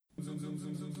Play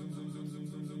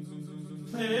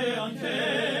on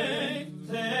K,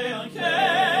 play on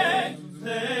K,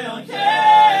 play on K,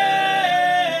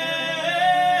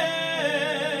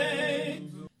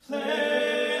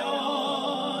 play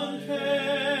on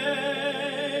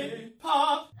K,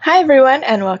 pop. Hi everyone,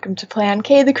 and welcome to Play on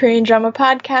K, the Korean drama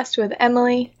podcast with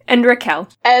Emily and Raquel.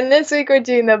 And this week we're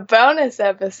doing the bonus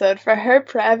episode for Her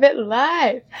Private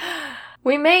Life.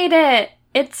 We made it!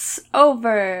 It's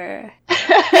over!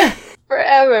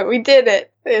 Forever, we did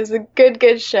it. It was a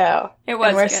good show. It was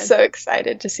and we're good. So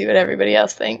excited to see what everybody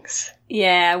else thinks.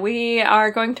 Yeah, we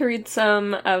are going to read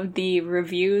some of the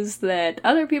reviews that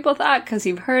other people thought, because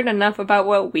you've heard enough about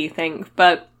what we think,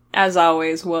 but as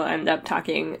always, we'll end up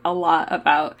talking a lot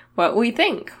about what we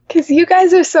think. Because you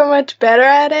guys are so much better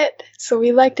at it, so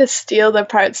we like to steal the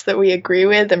parts that we agree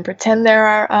with and pretend they're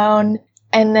our own,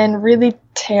 and then really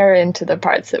tear into the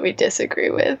parts that we disagree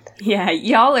with. Yeah,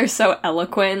 y'all are so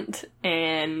eloquent,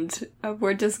 and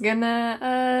we're just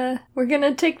gonna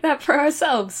take that for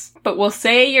ourselves. But we'll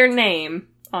say your name.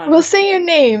 We'll say your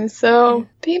name, so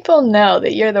people know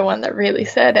that you're the one that really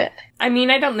said it. I mean,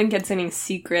 I don't think it's any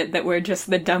secret that we're just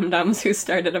the dum-dums who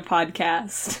started a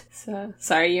podcast. So,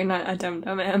 sorry, you're not a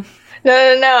dum-dum, Em. No,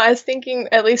 I was thinking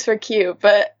at least for Q,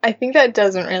 but I think that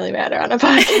doesn't really matter on a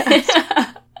podcast.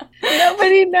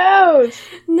 Nobody knows.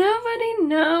 Nobody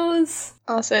knows.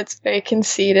 Also, it's very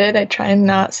conceited. I try and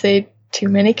not say too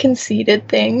many conceited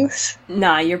things.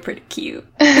 Nah, you're pretty cute.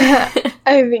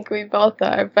 I think we both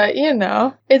are, but you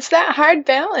know, it's that hard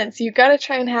balance. You gotta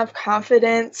try and have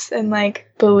confidence and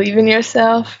believe in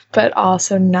yourself, but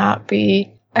also not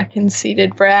be a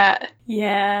conceited brat.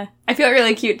 Yeah. I feel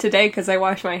really cute today because I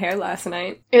washed my hair last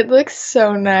night. It looks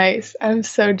so nice. I'm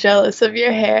so jealous of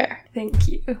your hair. Thank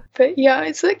you. But you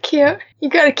always look cute. You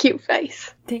got a cute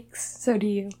face. Thanks. So do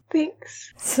you.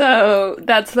 Thanks. So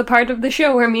that's the part of the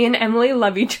show where me and Emily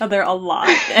love each other a lot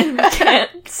and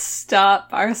can't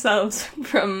stop ourselves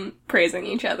from praising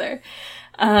each other.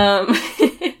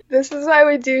 This is why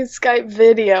we do Skype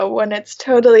video when it's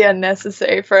totally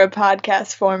unnecessary for a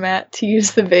podcast format to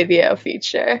use the video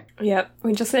feature. Yep,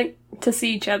 we just like to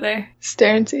see each other.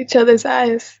 Stare into each other's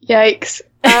eyes. Yikes.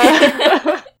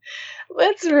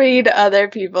 Let's read other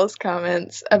people's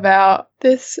comments about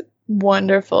this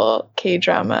wonderful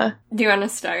K-drama. Do you want to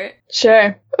start?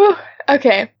 Sure. Ooh,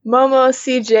 okay. Momo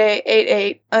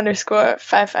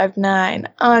CJ88_559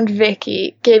 on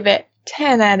Viki gave it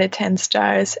 10 out of 10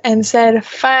 stars and said,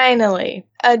 finally,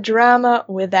 a drama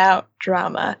without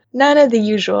drama. None of the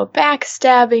usual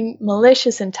backstabbing,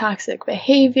 malicious and toxic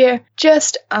behavior,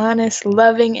 just honest,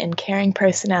 loving and caring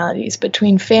personalities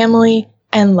between family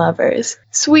and lovers.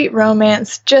 Sweet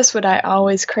romance, just what I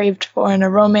always craved for in a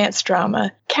romance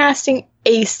drama. Casting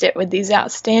aced it with these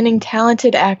outstanding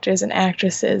talented actors and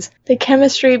actresses. The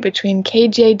chemistry between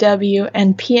KJW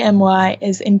and PMY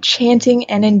is enchanting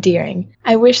and endearing.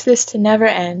 I wish this to never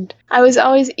end. I was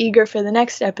always eager for the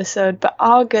next episode, but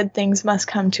all good things must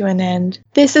come to an end.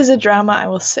 This is a drama I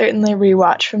will certainly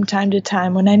rewatch from time to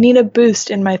time when I need a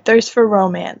boost in my thirst for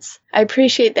romance. I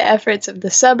appreciate the efforts of the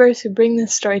subbers who bring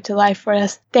this story to life for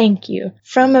us. Thank you.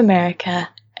 From America,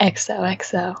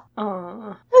 XOXO.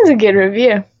 Aww. That's a good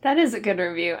review. That is a good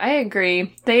review. I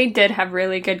agree. They did have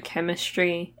really good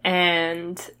chemistry,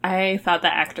 and I thought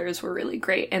the actors were really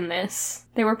great in this.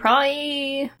 They were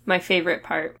probably my favorite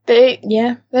part.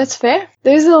 Yeah, that's fair.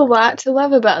 There's a lot to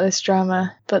love about this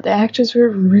drama, but the actors were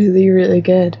really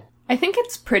good. I think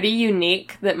it's pretty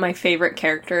unique that my favorite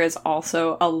character is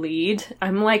also a lead.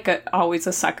 I'm always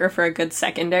a sucker for a good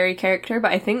secondary character,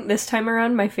 but I think this time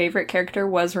around my favorite character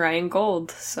was Ryan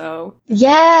Gold, so...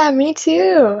 Yeah, me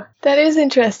too. That is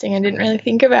interesting. I didn't really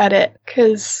think about it,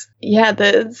 because, yeah,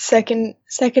 the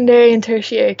secondary and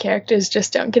tertiary characters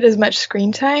just don't get as much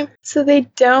screen time, so they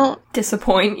don't...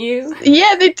 disappoint you?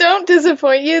 Yeah, they don't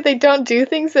disappoint you. They don't do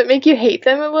things that make you hate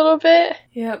them a little bit.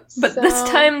 Yep, but this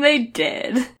time they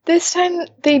did. This time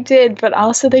they did, but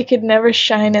also they could never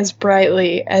shine as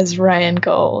brightly as Ryan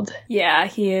Gold. Yeah,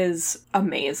 he is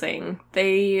amazing.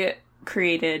 They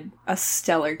created a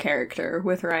stellar character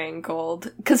with Ryan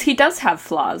Gold, because he does have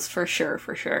flaws, for sure.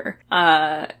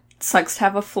 Sucks to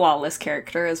have a flawless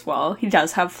character as well. He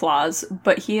does have flaws,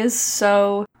 but he is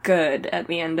so good at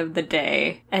the end of the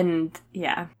day, and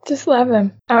yeah. Just love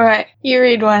him. Alright, you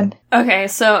read one. Okay,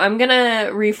 so I'm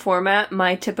gonna reformat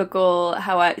my typical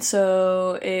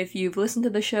so if you've listened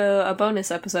to the show, a bonus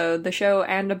episode, the show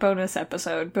and a bonus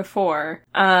episode before,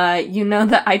 you know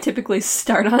that I typically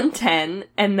start on 10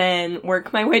 and then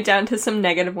work my way down to some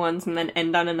negative ones and then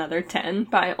end on another 10,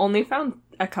 but I only found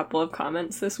a couple of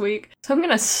comments this week. So I'm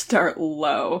gonna start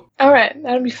low. Alright,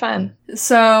 that'll be fun.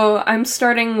 So I'm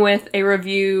starting with a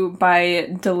review by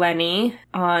Delenny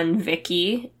on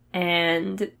Viki.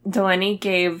 And Delenny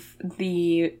gave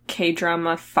the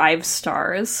K-drama 5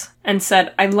 stars and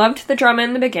said, I loved the drama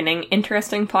in the beginning,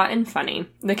 interesting plot and funny.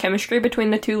 The chemistry between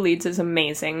the two leads is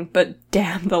amazing, but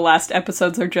damn, the last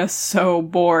episodes are just so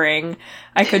boring.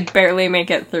 I could barely make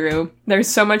it through. There's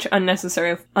so much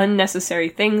unnecessary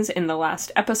things in the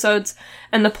last episodes,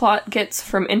 and the plot gets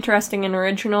from interesting and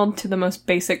original to the most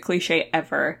basic cliche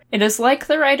ever. It is like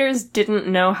the writers didn't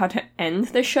know how to end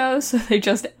the show, so they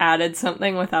just added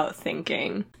something without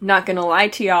thinking. Not gonna lie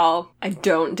to y'all, I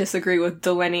don't disagree with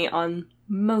Delenny on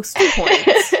most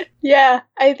points. Yeah,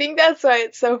 I think that's why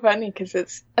it's so funny, because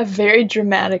it's a very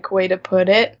dramatic way to put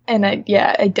it, and I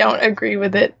don't agree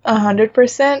with it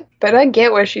 100%, but I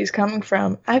get where she's coming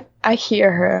from. I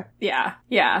hear her.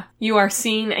 Yeah. You are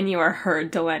seen and you are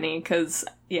heard, Delenny, because...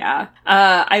 yeah.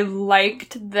 I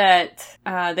liked that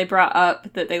they brought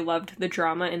up that they loved the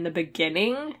drama in the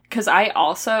beginning, because I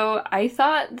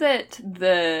thought that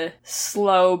the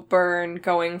slow burn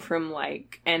going from,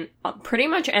 like, pretty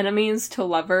much enemies to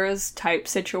lovers type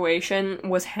situation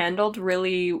was handled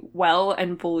really well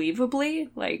and believably.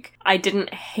 Like, I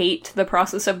didn't hate the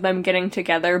process of them getting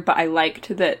together, but I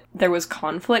liked that there was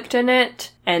conflict in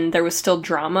it, and there was still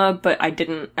drama, but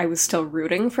I was still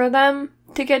rooting for them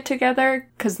to get together,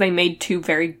 because they made two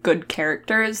very good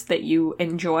characters that you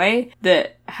enjoy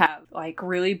that have, like,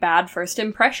 really bad first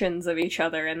impressions of each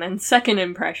other, and then second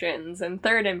impressions, and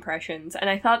third impressions, and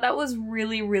I thought that was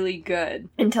really, really good.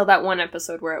 Until that one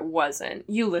episode where it wasn't.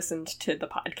 You listened to the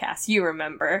podcast. You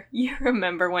remember. You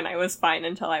remember when I was fine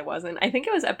until I wasn't. I think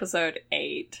it was episode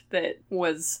 8 that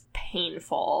was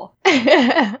painful.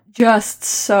 Just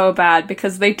so bad,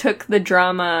 because they took the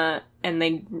drama and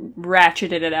they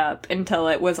ratcheted it up until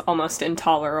it was almost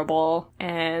intolerable.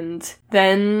 And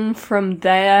then from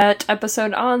that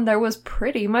episode on, there was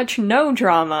pretty much no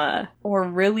drama. Or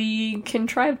really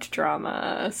contrived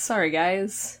drama. Sorry,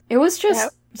 guys. It was just...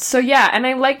 Yep. So yeah, and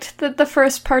I liked that the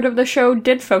first part of the show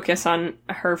did focus on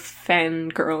her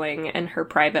fangirling and her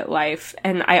private life,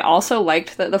 and I also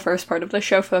liked that the first part of the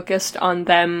show focused on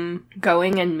them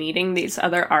going and meeting these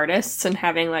other artists and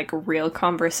having, like, real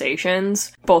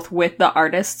conversations, both with the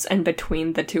artists and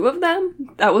between the two of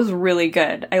them. That was really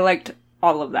good. I liked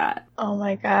all of that. Oh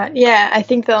my god. Yeah, I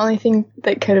think the only thing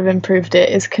that could have improved it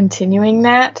is continuing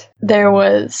that. There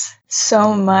was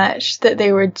so much that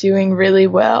they were doing really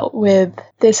well with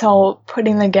this whole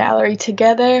putting the gallery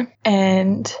together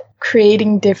and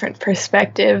creating different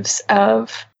perspectives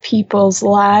of people's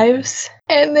lives.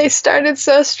 And they started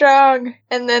so strong,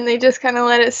 and then they just kind of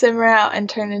let it simmer out and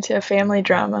turn into a family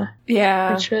drama.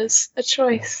 Yeah. Which was a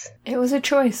choice. It was a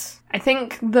choice. I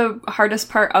think the hardest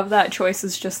part of that choice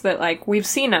is just that, like, we've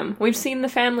seen them. We've seen the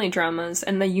family dramas,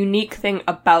 and the unique thing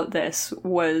about this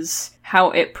was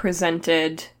how it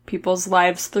presented people's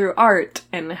lives through art,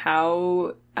 and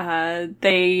how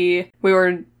we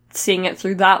were seeing it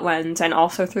through that lens, and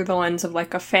also through the lens of,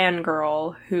 like, a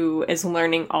fangirl who is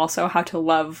learning also how to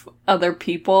love other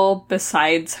people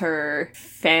besides her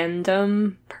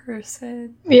fandom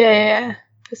person. Yeah.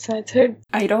 Besides her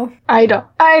idol.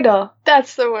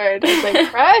 That's the word. I was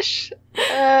like, crush?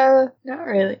 Not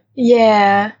really.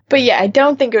 Yeah. But yeah, I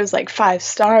don't think it was like 5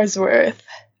 stars worth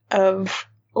of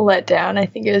letdown. I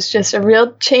think it was just a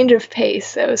real change of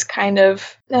pace that was kind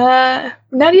of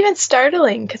not even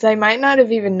startling, because I might not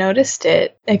have even noticed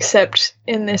it except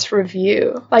in this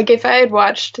review. Like, if I had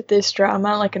watched this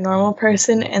drama like a normal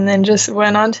person and then just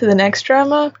went on to the next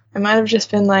drama, I might have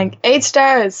just been like, 8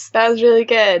 stars, that was really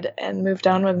good, and moved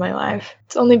on with my life.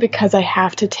 It's only because I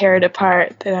have to tear it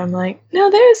apart that I'm like,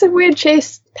 no, there's a weird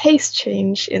pace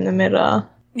change in the middle.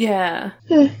 Yeah.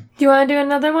 Do you want to do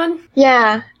another one?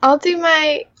 Yeah, I'll do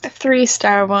my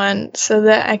 3-star one so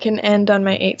that I can end on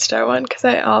my 8-star one, because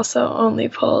I also only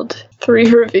pulled 3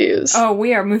 reviews. Oh,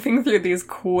 we are moving through these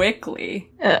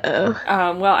quickly.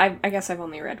 Uh-oh. Well, I guess I've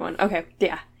only read one. Okay,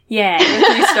 yeah. Yeah, the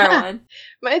 3-star one.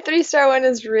 My 3-star one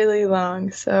is really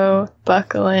long, so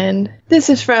buckle in. This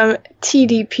is from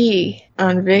TDP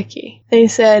on Viki. They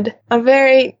said, a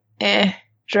very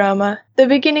drama. The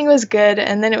beginning was good,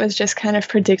 and then it was just kind of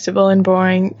predictable and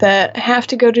boring. The have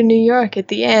to go to New York at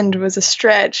the end was a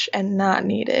stretch and not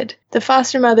needed. The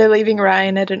foster mother leaving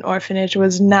Ryan at an orphanage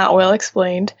was not well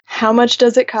explained. How much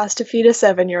does it cost to feed a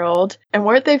 7-year-old? And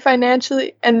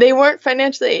they weren't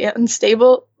financially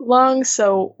unstable long,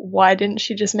 so why didn't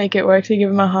she just make it work to give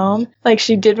him a home? Like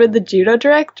she did with the judo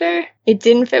director? It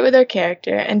didn't fit with her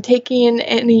character, and taking in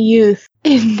any youth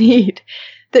in need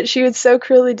that she would so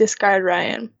cruelly discard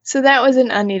Ryan. So that was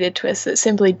an unneeded twist that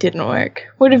simply didn't work.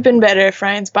 Would have been better if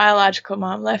Ryan's biological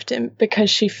mom left him because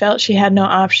she felt she had no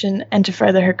option and to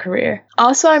further her career.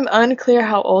 Also, I'm unclear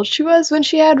how old she was when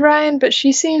she had Ryan, but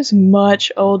he seems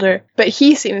much older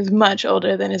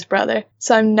than his brother,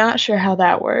 so I'm not sure how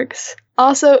that works.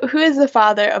 Also, who is the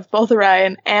father of both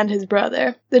Ryan and his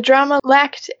brother? The drama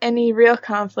lacked any real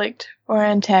conflict or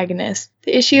antagonist.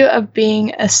 The issue of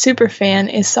being a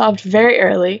superfan is solved very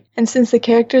early, and since the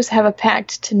characters have a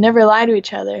pact to never lie to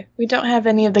each other, we don't have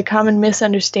any of the common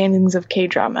misunderstandings of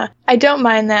K-drama. I don't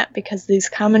mind that because these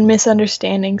common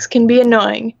misunderstandings can be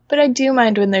annoying, but I do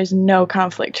mind when there's no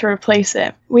conflict to replace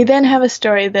it. We then have a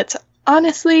story that's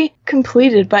honestly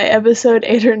completed by episode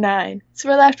 8 or 9, so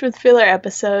we're left with filler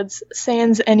episodes,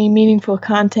 sans any meaningful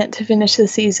content to finish the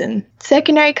season.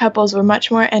 Secondary couples were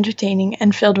much more entertaining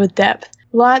and filled with depth.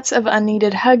 Lots of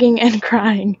unneeded hugging and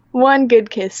crying. One good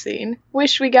kiss scene.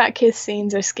 Wish we got kiss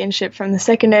scenes or skinship from the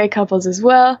secondary couples as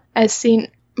well, as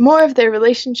seen more of their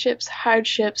relationships,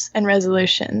 hardships, and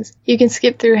resolutions. You can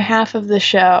skip through half of the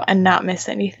show and not miss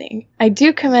anything. I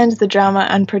do commend the drama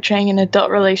on portraying an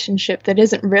adult relationship that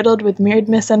isn't riddled with myriad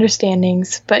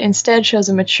misunderstandings, but instead shows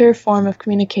a mature form of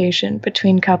communication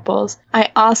between couples.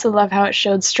 I also love how it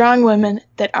showed strong women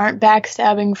that aren't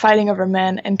backstabbing, fighting over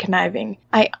men, and conniving.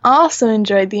 I also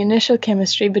enjoyed the initial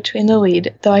chemistry between the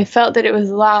lead, though I felt that it was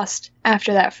lost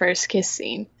after that first kiss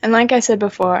scene. And like I said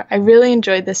before, I really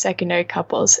enjoyed the secondary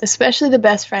couples, especially the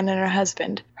best friend and her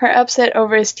husband. Her upset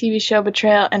over his TV show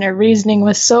betrayal and her reasoning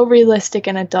was so realistic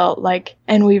and adult-like,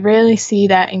 and we rarely see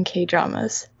that in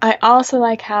K-dramas. I also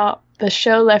like how the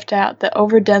show left out the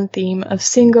overdone theme of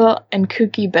single and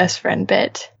kooky best friend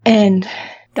bit. And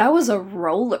that was a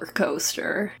roller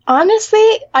coaster.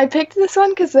 Honestly, I picked this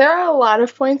one because there are a lot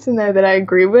of points in there that I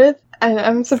agree with.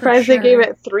 I'm surprised they gave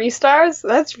it 3 stars.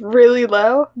 That's really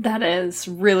low. That is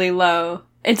really low.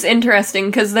 It's interesting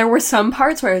because there were some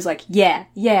parts where I was like, yeah,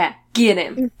 get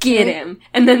him.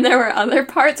 And then there were other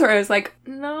parts where I was like,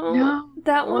 no.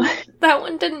 That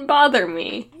one didn't bother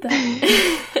me.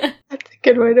 That's a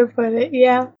good way to put it,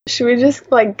 yeah. Should we just,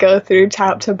 go through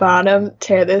top to bottom,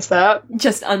 tear this up?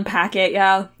 Just unpack it,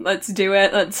 yeah. Let's do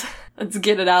it. Let's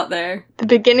get it out there. The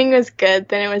beginning was good,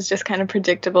 then it was just kind of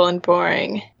predictable and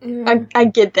boring. I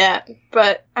get that,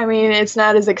 but, I mean, it's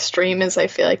not as extreme as I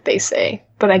feel like they say,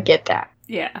 but I get that.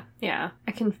 Yeah.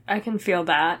 I can feel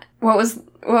that. What was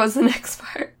the next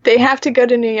part? They have to go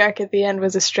to New York at the end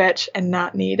was a stretch and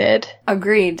not needed.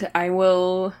 Agreed. I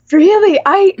will. Really?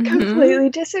 I completely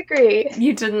disagree.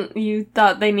 You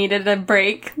thought they needed a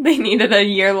break? They needed a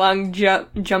year-long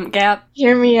jump gap?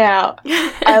 Hear me out.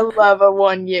 I love a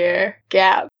 1-year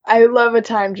gap. I love a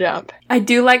time jump. I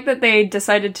do like that they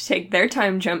decided to take their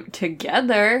time jump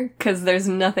together, because there's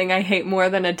nothing I hate more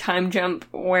than a time jump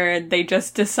where they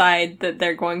just decide that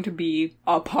they're going to be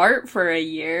apart for a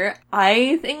year.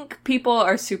 I think people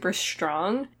are super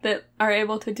strong that are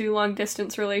able to do long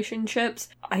distance relationships.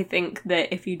 I think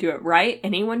that if you do it right,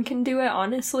 anyone can do it,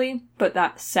 honestly. But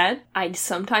that said, I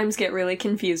sometimes get really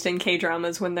confused in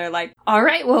K-dramas when they're like,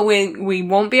 alright, well, we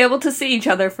won't be able to see each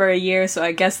other for a year, so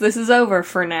I guess this is over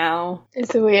for now.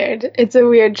 It's a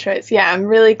weird choice. Yeah, I'm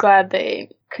really glad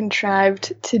they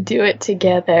contrived to do it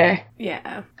together.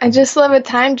 Yeah. I just love a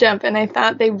time jump, and I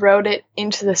thought they wrote it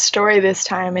into the story this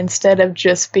time instead of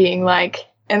just being like,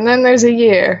 and then there's a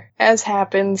year. As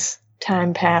happens,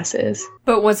 time passes.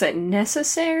 But was it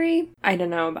necessary? I don't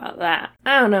know about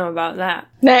that.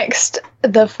 Next,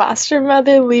 the foster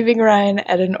mother leaving Ryan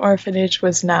at an orphanage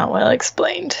was not well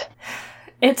explained.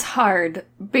 It's hard,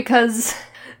 because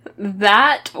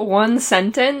that one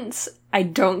sentence I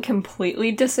don't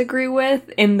completely disagree with,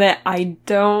 in that I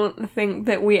don't think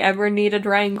that we ever needed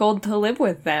Ryan Gold to live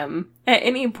with them at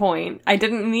any point. I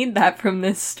didn't need that from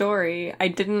this story. I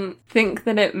didn't think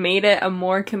that it made it a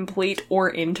more complete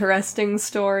or interesting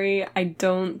story. I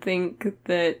don't think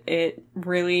that it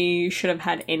really should have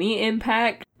had any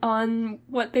impact on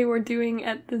what they were doing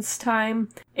at this time.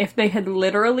 If they had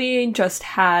literally just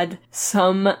had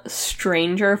some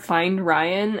stranger find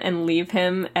Ryan and leave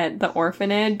him at the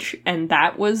orphanage, and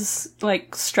that was,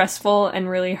 stressful and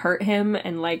really hurt him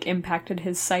and, impacted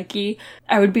his psyche,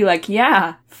 I would be like,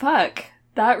 yeah, fuck.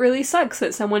 That really sucks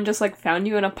that someone just, found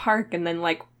you in a park and then,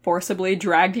 forcibly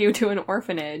dragged you to an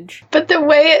orphanage. But the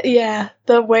way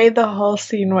the whole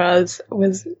scene was,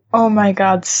 oh my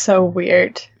god, so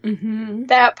weird. Mm-hmm.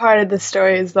 That part of the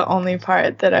story is the only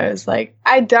part that I was like,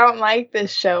 I don't like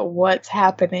this show, what's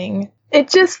happening? It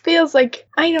just feels like,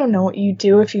 I don't know what you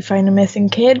do if you find a missing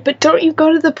kid, but don't you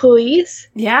go to the police?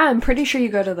 Yeah, I'm pretty sure you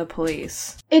go to the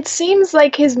police. It seems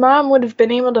like his mom would have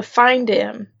been able to find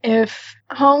him. if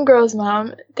Homegirl's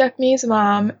mom, Duck Me's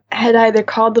mom, had either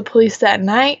called the police that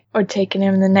night or taken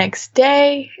him the next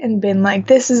day and been like,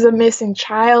 this is a missing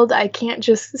child, I can't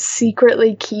just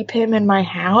secretly keep him in my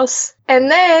house.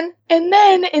 And then,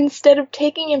 instead of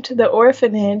taking him to the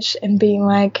orphanage and being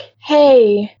like,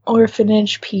 hey,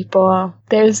 orphanage people,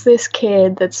 there's this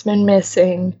kid that's been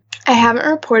missing. I haven't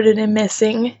reported him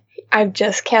missing. I've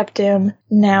just kept him.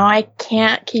 Now I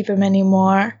can't keep him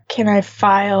anymore. Can I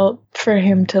file for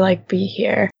him to, like, be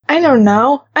here? I don't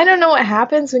know. I don't know what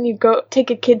happens when you go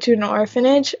take a kid to an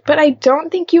orphanage, but I don't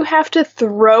think you have to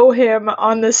throw him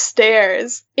on the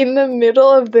stairs in the middle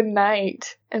of the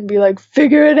night and be like,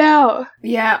 figure it out.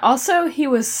 Yeah, also, he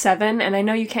was 7, and I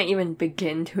know you can't even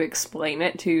begin to explain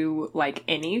it to, like,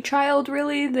 any child,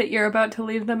 really, that you're about to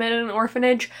leave them in an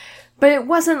orphanage. But it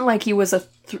wasn't like he was a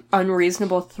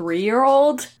unreasonable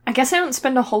 3-year-old. I guess I don't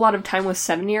spend a whole lot of time with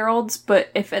 7-year-olds,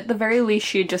 but if at the very least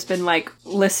she had just been like,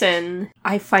 listen,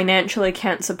 I financially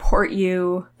can't support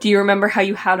you. Do you remember how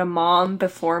you had a mom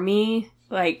before me?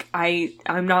 Like,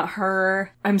 I'm not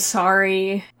her. I'm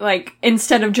sorry. Like,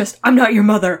 instead of just, I'm not your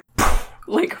mother.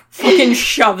 Like, fucking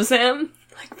shoves him.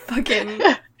 Like, fucking...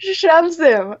 shoves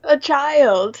him. A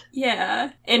child.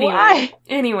 Yeah. Anyway. Why?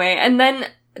 Anyway, and then...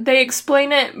 they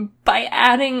explain it by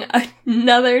adding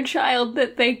another child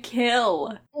that they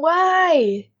kill.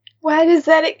 Why? Why does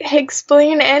that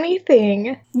explain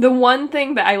anything? The one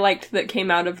thing that I liked that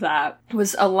came out of that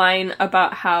was a line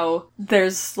about how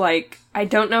there's, like, I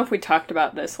don't know if we talked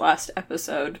about this last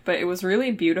episode, but it was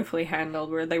really beautifully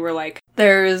handled where they were like,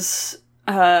 there's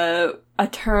a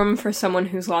term for someone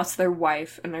who's lost their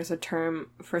wife, and there's a term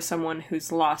for someone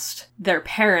who's lost their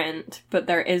parent, but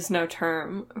there is no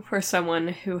term for someone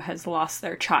who has lost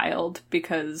their child,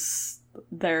 because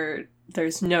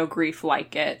there's no grief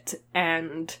like it,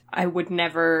 and I would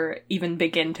never even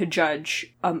begin to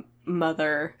judge a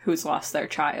mother who's lost their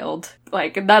child.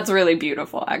 Like, that's really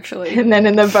beautiful, actually. And then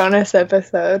in the bonus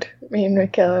episode, me and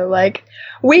Michaela are like,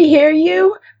 we hear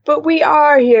you, but we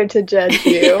are here to judge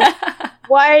you. Yeah.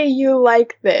 Why are you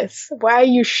like this? Why are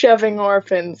you shoving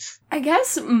orphans? I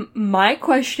guess my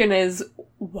question is,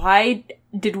 why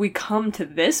did we come to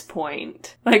this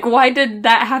point? Like, why did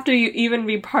that have to even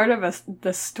be part of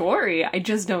the story? I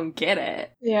just don't get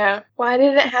it. Yeah. Why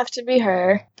did it have to be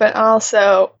her? But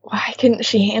also, why couldn't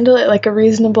she handle it like a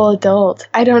reasonable adult?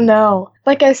 I don't know.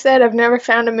 Like I said, I've never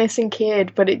found a missing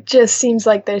kid, but it just seems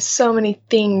like there's so many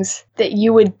things that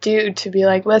you would do to be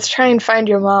like, let's try and find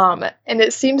your mom. And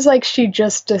it seems like she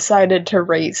just decided to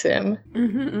raise him.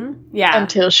 Mm-hmm. Yeah.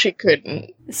 Until she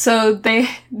couldn't. So they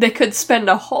could spend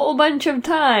a whole bunch of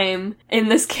time in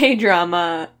this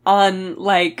K-drama on,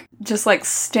 like, just, like,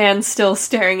 stand still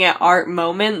staring at art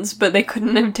moments, but they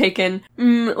couldn't have taken,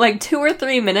 like, 2 or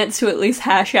 3 minutes to at least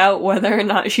hash out whether or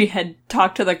not she had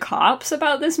talked to the cops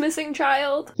about this missing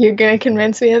child. You're gonna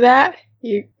convince me of that?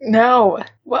 No.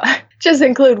 Well, just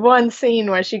include one scene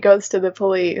where she goes to the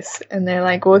police, and they're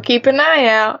like, we'll keep an eye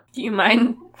out. Do you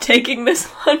mind taking this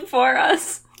one for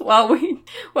us while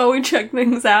we check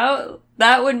things out?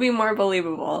 That would be more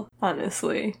believable,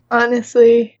 honestly.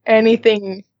 Honestly,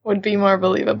 anything would be more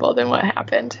believable than what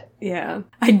happened. Yeah.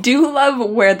 I do love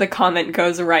where the comment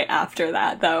goes right after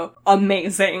that, though.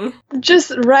 Amazing.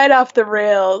 Just right off the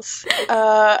rails.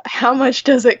 How much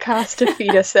does it cost to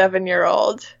feed a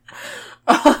 7-year-old?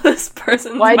 Oh, this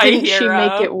person's Why my didn't hero. she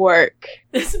make it work?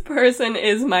 This person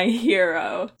is my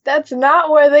hero. That's not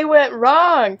where they went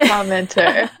wrong,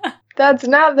 commenter. That's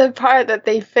not the part that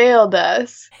they failed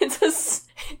us.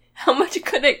 How much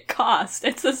could it cost?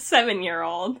 It's a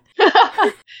 7-year-old.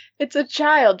 It's a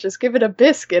child. Just give it a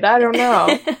biscuit. I don't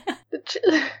know.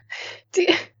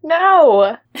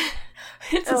 No.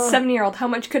 It's a 7-year-old. How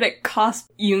much could it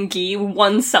cost Yoongi?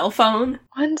 One cell phone?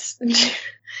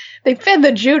 They fed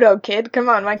the judo kid. Come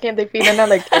on, why can't they feed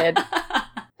another kid?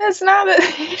 That's not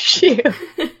an issue.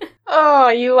 Oh,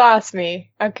 you lost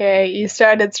me. Okay, you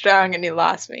started strong and you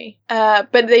lost me. But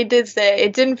they did say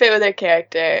it didn't fit with their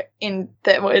character in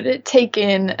that would take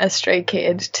in a stray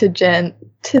kid to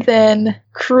then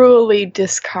cruelly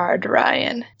discard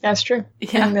Ryan. That's true. Yeah.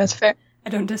 I think that's fair. I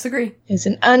don't disagree. It's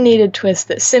an unneeded twist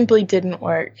that simply didn't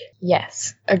work.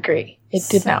 Yes, agree. It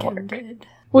did not work.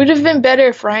 Would have been better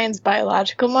if Ryan's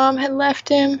biological mom had left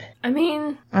him. I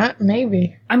mean...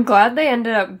 maybe. I'm glad they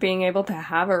ended up being able to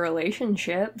have a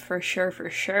relationship, for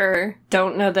sure.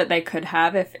 Don't know that they could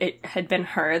have if it had been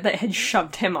her that had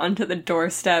shoved him onto the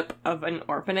doorstep of an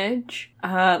orphanage.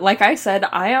 Like I said,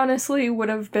 I honestly would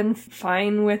have been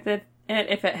fine with it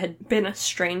if it had been a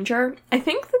stranger. I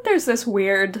think that there's this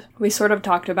weird... We sort of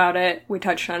talked about it, we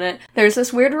touched on it. There's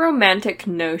this weird romantic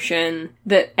notion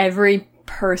that every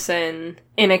person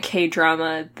in a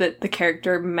K-drama that the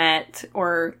character met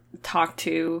or talked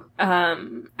to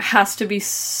has to be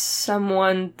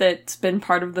someone that's been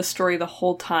part of the story the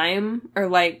whole time, or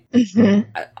like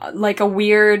a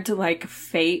weird like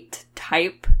Fate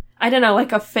type. I don't know,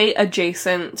 like a Fate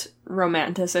adjacent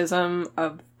romanticism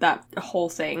of that whole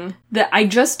thing that I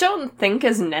just don't think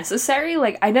is necessary.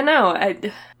 Like, I don't know.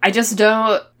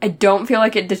 I don't feel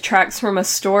like it detracts from a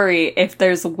story if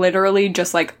there's literally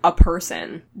just like a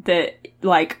person that,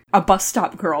 like a bus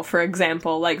stop girl, for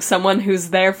example, like someone who's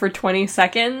there for 20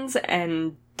 seconds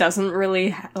and doesn't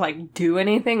really like do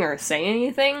anything or say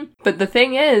anything. But the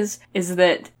thing is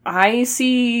that I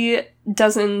see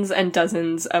dozens and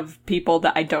dozens of people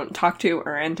that I don't talk to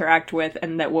or interact with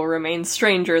and that will remain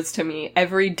strangers to me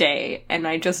every day. And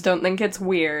I just don't think it's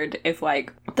weird if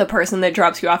like the person that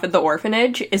drops you off at the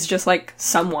orphanage is just like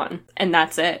someone and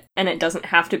that's it. And it doesn't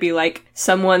have to be like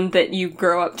someone that you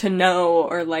grow up to know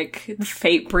or like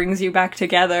fate brings you back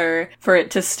together for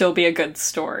it to still be a good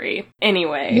story.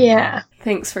 Anyway. Yeah.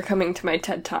 Thanks for coming to my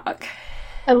TED Talk.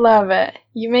 I love it.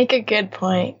 You make a good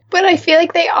point. But I feel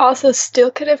like they also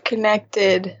still could have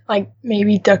connected, like,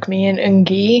 maybe Deokmi and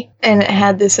Eungi, and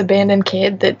had this abandoned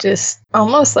kid that just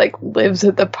almost, like, lives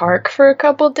at the park for a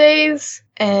couple days.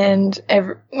 And,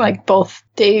 both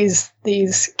days,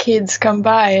 these kids come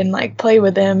by and, like, play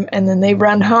with him, and then they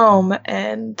run home,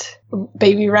 and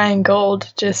baby Ryan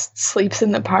Gold just sleeps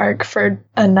in the park for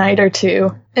a night or two.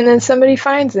 And then somebody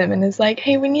finds him and is like,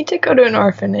 hey, we need to go to an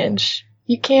orphanage.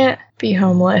 You can't be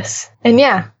homeless. And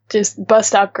yeah, just bus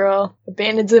stop girl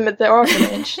abandons him at the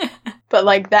orphanage. But,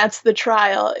 like, that's the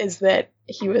trial, is that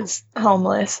he was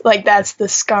homeless. Like, that's the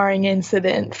scarring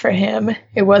incident for him.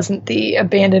 It wasn't the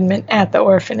abandonment at the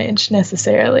orphanage,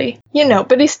 necessarily. You know,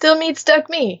 but he still meets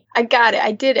Deokmi. I got it.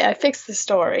 I did it. I fixed the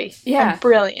story. Yeah. I'm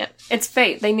brilliant. It's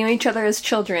fate. They knew each other as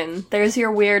children. There's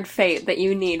your weird fate that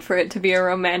you need for it to be a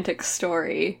romantic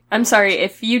story. I'm sorry,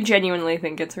 if you genuinely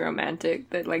think it's romantic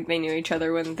that, like, they knew each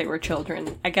other when they were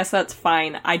children, I guess that's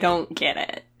fine. I don't get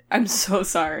it. I'm so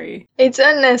sorry. It's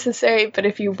unnecessary, but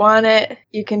if you want it,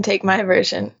 you can take my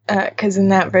version. Because in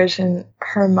that version,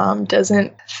 her mom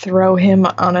doesn't throw him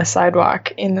on a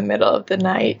sidewalk in the middle of the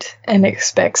night and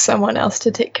expect someone else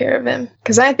to take care of him.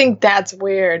 Because I think that's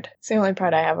weird. It's the only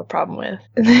part I have a problem with.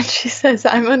 And then she says,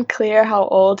 I'm unclear how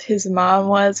old his mom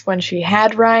was when she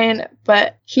had Ryan,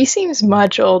 but he seems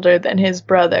much older than his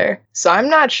brother. So I'm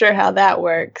not sure how that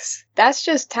works. That's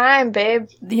just time, babe.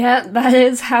 Yeah, that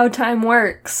is how time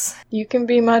works. You can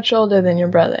be much older than your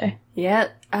brother. Yeah,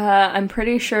 I'm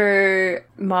pretty sure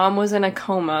mom was in a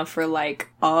coma for like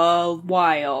a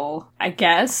while, I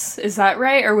guess. Is that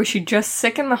right? Or was she just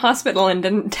sick in the hospital and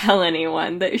didn't tell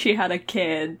anyone that she had a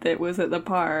kid that was at the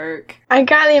park? I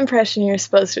got the impression you're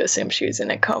supposed to assume she was in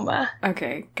a coma.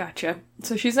 Okay, gotcha.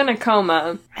 So she's in a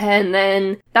coma, and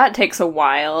then that takes a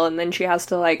while, and then she has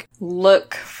to, like,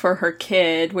 look for her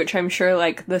kid, which I'm sure,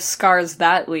 like, the scars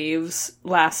that leaves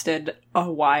lasted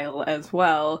a while as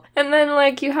well. And then,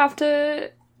 like, you have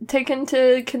to take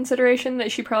into consideration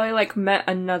that she probably, like, met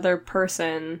another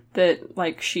person that,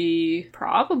 like, she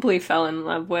probably fell in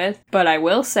love with. But I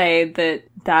will say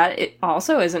that it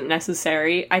also isn't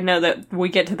necessary. I know that we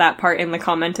get to that part in the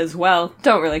comment as well.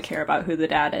 Don't really care about who the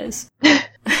dad is.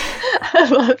 I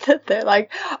love that they're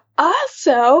like,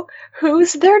 also,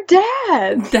 who's their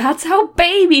dad? That's how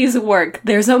babies work.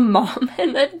 There's a mom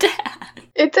and a dad.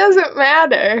 It doesn't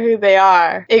matter who they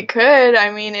are. It could.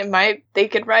 I mean, they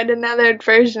could write another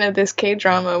version of this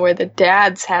K-drama where the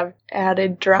dads have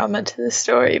added drama to the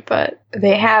story, but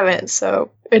they haven't,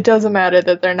 so it doesn't matter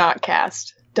that they're not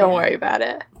cast. Don't worry about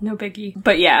it. No biggie.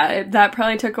 But yeah, that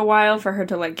probably took a while for her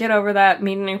to, like, get over that,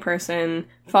 meet a new person,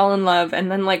 fall in love,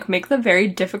 and then, like, make the very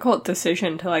difficult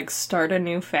decision to, like, start a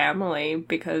new family,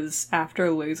 because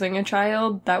after losing a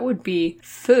child, that would be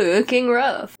fucking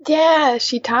rough. Yeah,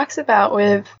 she talks about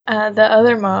with the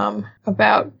other mom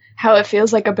about how it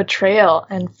feels like a betrayal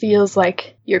and feels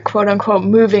like you're quote-unquote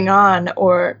moving on,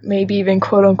 or maybe even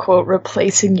quote-unquote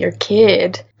replacing your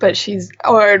kid. But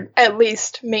or at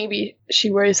least maybe she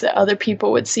worries that other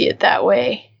people would see it that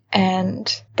way.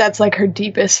 And that's like her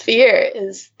deepest fear,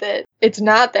 is that it's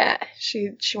not that.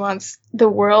 She wants the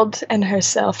world and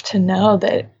herself to know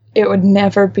that it would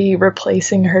never be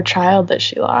replacing her child that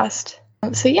she lost.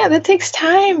 So yeah, that takes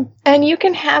time. And you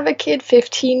can have a kid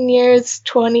 15 years,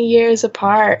 20 years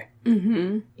apart.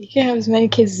 Mm-hmm. You can have as many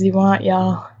kids as you want,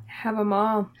 y'all. Have them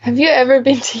all. Have you ever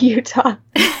been to Utah?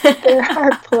 There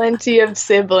are plenty of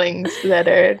siblings that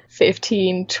are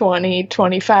 15, 20,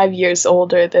 25 years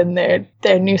older than their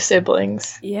new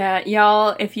siblings. Yeah,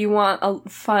 y'all, if you want a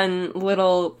fun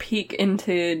little peek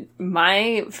into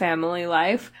my family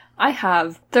life, I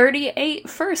have 38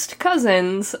 first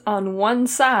cousins on one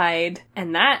side,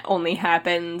 and that only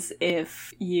happens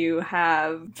if you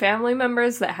have family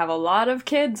members that have a lot of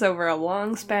kids over a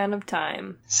long span of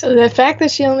time. So the fact that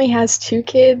she only has 2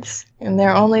 kids, and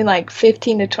they're only like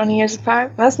 15 to 20 years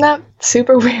apart, that's not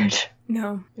super weird.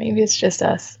 No. Maybe it's just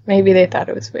us. Maybe they thought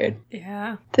it was weird.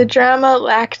 Yeah. The drama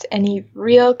lacked any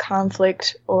real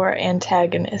conflict or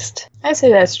antagonist. I say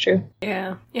that's true.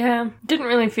 Yeah. Didn't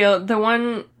really feel... The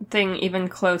one thing even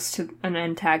close to an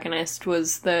antagonist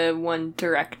was the one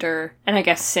director, and I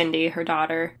guess Cindy, her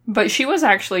daughter. But she was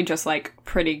actually just, like,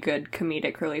 pretty good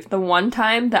comedic relief. The one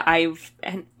time that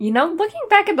and, you know, looking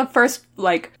back at the first,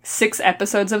 like, 6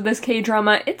 episodes of this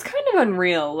K-drama, it's kind of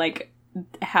unreal, like,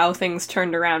 how things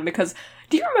turned around, because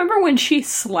do you remember when she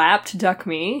slapped Duck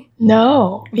Me?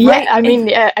 No. Right,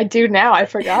 Yeah, I do now. I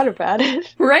forgot about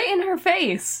it. Right in her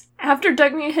face. After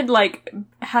Duck Me had, like,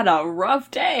 had a rough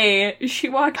day, she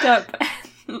walked up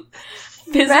and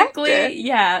physically,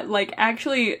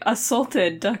 actually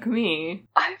assaulted Duck Me.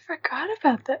 I forgot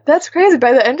about that. That's crazy.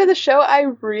 By the end of the show,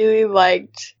 I really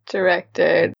liked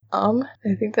director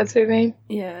I think that's her name.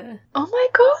 Yeah. Oh my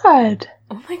god.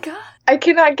 Oh my god. I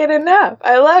cannot get enough.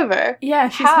 I love her. Yeah,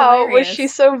 she's How hilarious. was she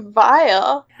so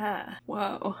vile? Yeah.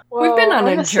 Whoa. Whoa, We've been on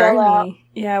I'm a a sellout. journey.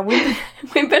 Yeah,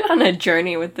 we've been on a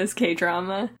journey with this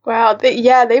K-drama. Wow.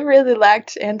 They really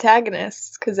lacked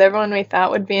antagonists, because everyone we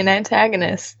thought would be an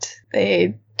antagonist,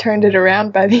 they turned it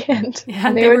around by the end. Yeah,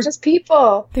 and they were just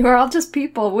people. They were all just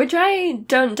people, which I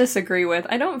don't disagree with.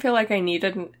 I don't feel like I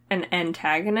needed an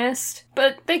antagonist,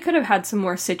 but they could have had some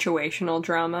more situational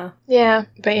drama. Yeah,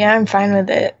 but yeah, I'm fine with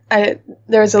it.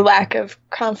 There was a lack of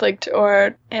conflict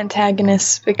or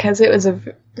antagonists because it was a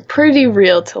pretty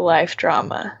real-to-life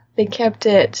drama. They kept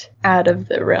it out of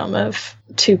the realm of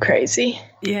too crazy.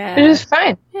 Yeah. It was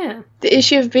fine. Yeah. The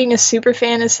issue of being a super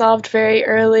fan is solved very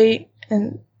early,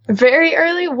 and very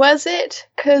early, was it?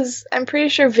 Because I'm pretty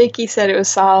sure Vicky said it was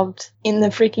solved in the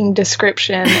freaking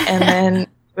description, and then it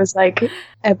was like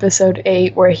episode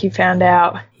 8 where he found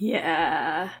out.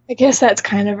 Yeah. I guess that's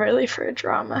kind of early for a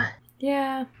drama.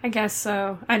 Yeah, I guess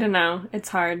so. I don't know. It's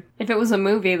hard. If it was a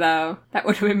movie, though, that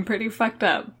would have been pretty fucked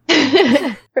up.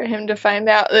 For him to find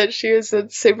out that she was a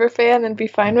super fan and be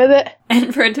fine with it.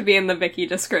 And for it to be in the Vicky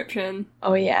description.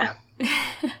 Oh, yeah.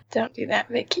 Don't do that,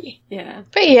 Vicky. Yeah.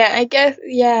 But yeah, I guess,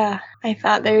 I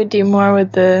thought they would do more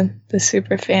with the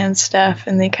super fan stuff,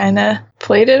 and they kind of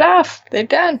played it off. They're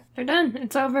done. They're done.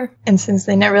 It's over. And since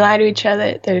they never lie to each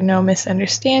other, there are no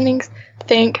misunderstandings.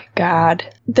 Thank God.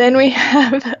 Then we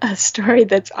have a story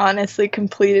that's honestly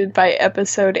completed by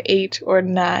episode 8 or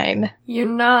 9. You're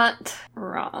not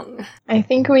wrong. I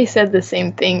think we said the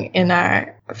same thing in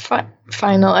our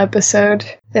final episode,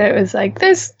 that it was like,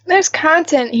 there's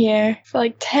content here for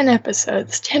like 10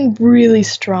 episodes, 10 really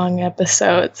strong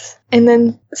episodes. And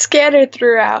then scattered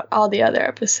throughout all the other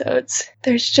episodes,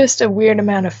 there's just a weird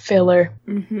amount of filler.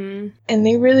 Mm-hmm. And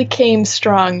they really came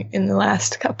strong in the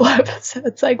last couple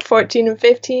episodes, like 14 and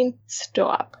 15.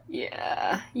 Stop.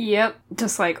 Yeah. Yep.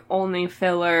 Just like only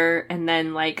filler and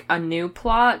then like a new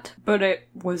plot, but it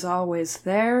was always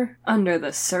there under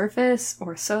the surface,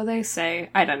 or so they say.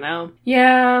 I don't know.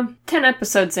 Yeah. 10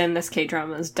 episodes in, this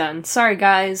K-drama is done. Sorry,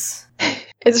 guys.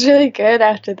 It's really good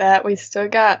after that. We still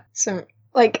got some,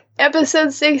 like,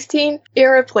 episode 16,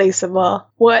 irreplaceable.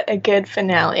 What a good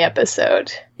finale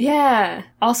episode. Yeah.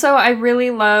 Also, I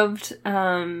really loved,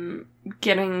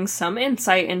 getting some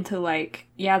insight into, like,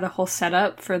 the whole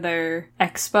setup for their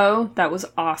expo. That was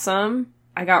awesome.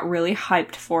 I got really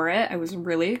hyped for it. I was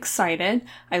really excited.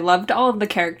 I loved all of the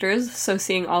characters, so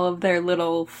seeing all of their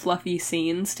little fluffy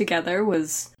scenes together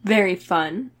was very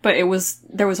fun. But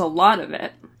there was a lot of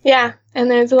it. Yeah,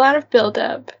 and there's a lot of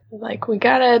build-up. Like, we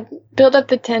gotta build up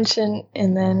the tension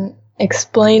and then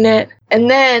explain it,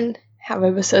 and then have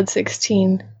episode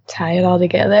 16 tie it all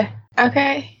together.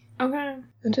 Okay.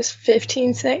 In just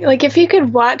 15 seconds. Like, if you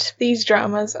could watch these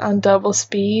dramas on double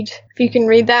speed, if you can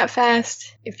read that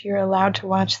fast, if you're allowed to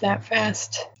watch that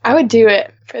fast, I would do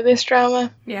it for this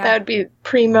drama. Yeah. That would be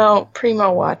primo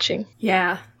watching.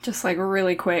 Yeah, just like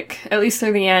really quick. At least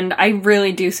through the end. I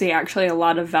really do see actually a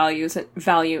lot of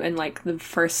value in like the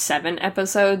first 7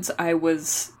 episodes. I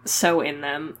was so in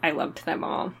them. I loved them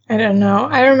all. I don't know.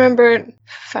 I remember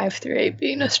 5 through 8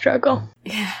 being a struggle.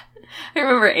 Yeah. I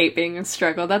remember 8 being a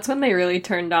struggle. That's when they really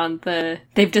turned on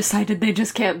they've decided they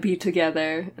just can't be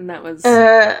together. And that was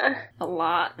a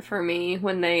lot for me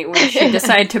when she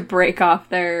decided to break off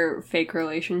their fake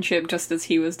relationship just as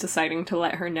he was deciding to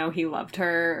let her know he loved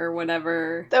her or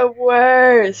whatever. The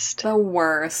worst. The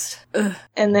worst. Ugh.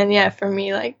 And then, yeah, for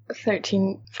me, like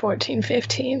 13, 14,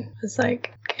 15 was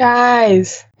like,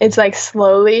 guys, it's like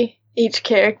slowly each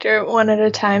character one at a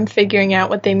time figuring out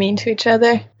what they mean to each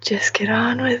other. Just get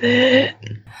on with it.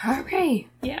 Hooray.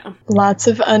 Yeah. Lots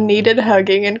of unneeded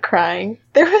hugging and crying.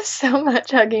 There was so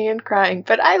much hugging and crying,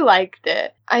 but I liked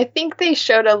it. I think they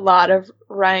showed a lot of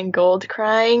Ryan Gold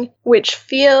crying, which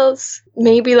feels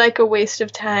maybe like a waste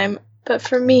of time. But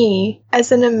for me,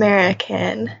 as an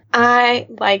American, I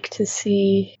like to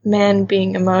see men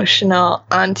being emotional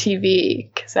on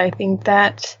TV because I think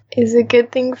that is a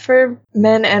good thing for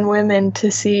men and women to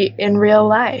see in real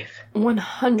life.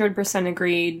 100%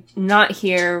 agreed. Not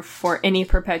here for any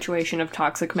perpetuation of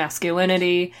toxic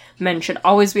masculinity. Men should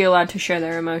always be allowed to share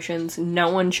their emotions. No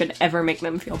one should ever make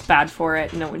them feel bad for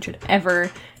it. No one should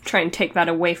ever try and take that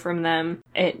away from them.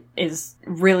 It is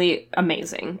really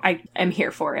amazing. I am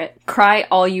here for it. Cry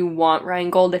all you want,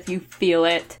 Ryan Gold, if you feel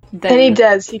it. Then and he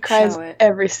does. He cries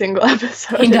every single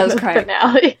episode. He does cry.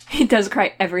 Finale. He does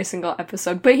cry every single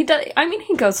episode. But he does. I mean,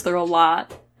 he goes through a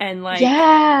lot. And, like,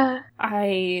 yeah,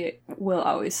 I will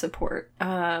always support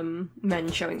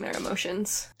men showing their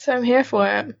emotions. So I'm here for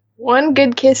it. One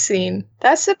good kiss scene.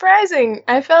 That's surprising.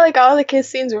 I felt like all the kiss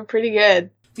scenes were pretty good.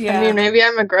 Yeah. I mean, maybe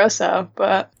I'm a grosso,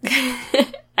 but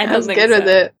I was good with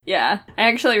it. Yeah. I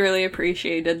actually really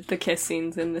appreciated the kiss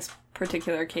scenes in this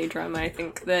particular K-drama. I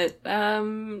think that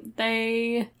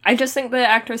I just think the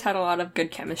actors had a lot of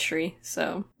good chemistry,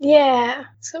 so. Yeah,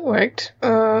 so it worked.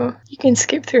 You can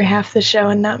skip through half the show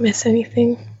and not miss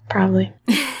anything, probably.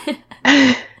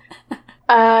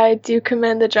 I do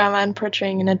commend the drama on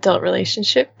portraying an adult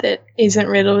relationship that isn't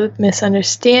riddled with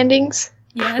misunderstandings.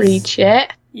 Yes. Preach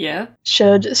it. Yeah.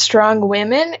 Showed strong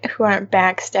women who aren't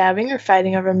backstabbing or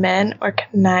fighting over men or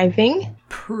conniving.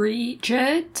 Preach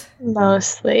it.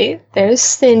 Mostly. There's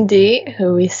Cindy,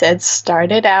 who we said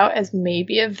started out as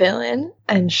maybe a villain,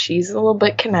 and she's a little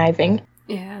bit conniving.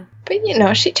 Yeah. But, you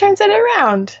know, she turns it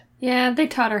around. Yeah, they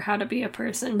taught her how to be a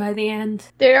person by the end.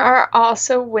 There are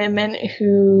also women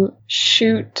who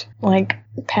shoot, like,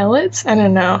 pellets? I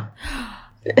don't know.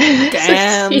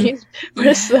 Damn.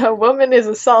 The woman is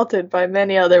assaulted by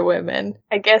many other women.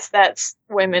 I guess that's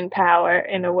women power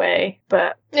in a way,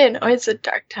 but, you know, it's a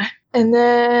dark time.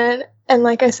 And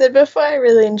like I said before, I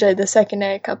really enjoyed the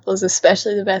secondary couples,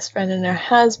 especially the best friend and her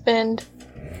husband.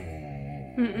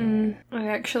 I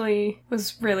actually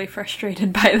was really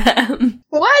frustrated by them.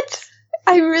 What?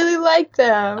 I really liked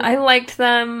them. I liked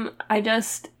them.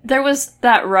 There was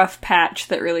that rough patch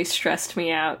that really stressed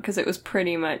me out because it was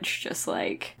pretty much just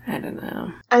like, I don't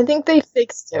know. I think they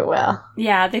fixed it well.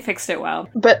 Yeah, they fixed it well.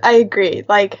 But I agree.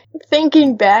 Like,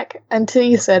 thinking back, until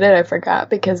you said it, I forgot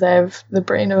because I have the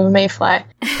brain of a mayfly.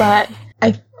 But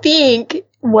I think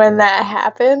when that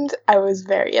happened, I was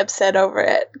very upset over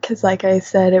it. Because like I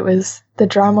said, the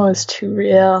drama was too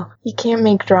real. You can't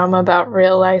make drama about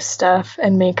real life stuff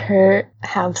and make her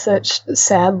have such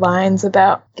sad lines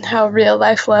about how real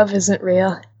life love isn't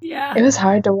real. Yeah. It was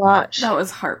hard to watch. That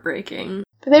was heartbreaking.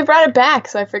 But they brought it back,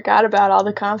 so I forgot about all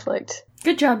the conflict.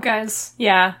 Good job, guys.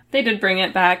 Yeah, they did bring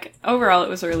it back. Overall, it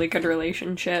was a really good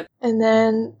relationship. And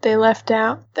then they left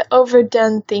out the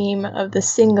overdone theme of the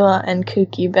single and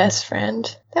kooky best friend.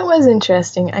 That was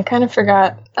interesting. I kind of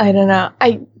forgot. I don't know.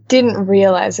 I didn't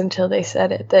realize until they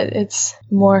said it that it's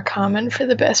more common for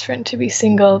the best friend to be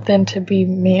single than to be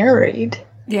married.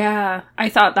 Yeah, I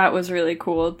thought that was really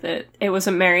cool that it was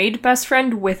a married best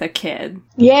friend with a kid.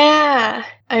 Yeah,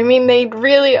 I mean, they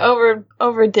really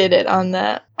overdid it on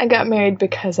that I got married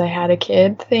because I had a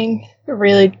kid thing.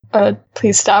 Really,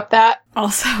 please stop that.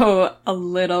 Also, a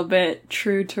little bit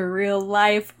true to real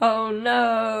life. Oh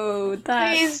no,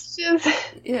 please just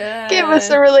give us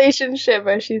a relationship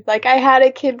where she's like, I had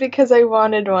a kid because I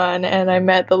wanted one and I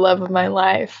met the love of my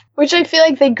life. Which I feel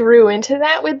like they grew into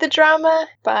that with the drama.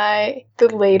 By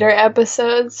the later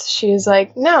episodes, she was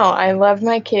like, no, I love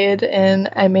my kid and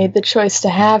I made the choice to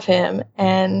have him.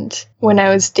 And when I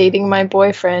was dating my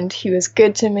boyfriend, he was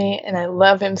good to me and I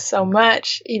love him so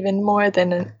much, even more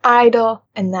than an idol.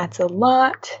 And that's a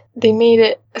lot. They made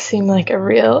it seem like a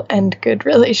real and good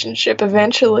relationship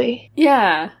eventually.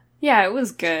 Yeah. Yeah, it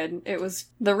was good.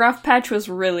 The rough patch was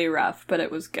really rough, but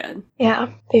it was good. Yeah,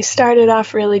 they started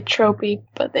off really tropey,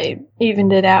 but they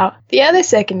evened it out. The other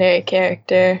secondary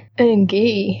character,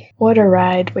 Ungi, what a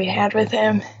ride we had with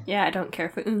him. Yeah, I don't care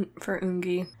for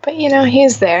Ungi. But, you know,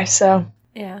 he's there, so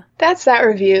Yeah. That's that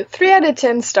review. 3 out of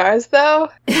 10 stars, though.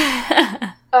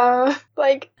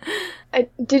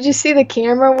 Did you see the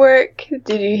camera work?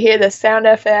 Did you hear the sound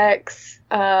effects?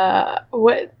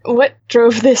 What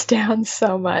drove this down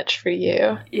so much for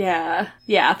you? Yeah,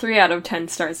 3 out of 10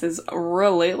 stars is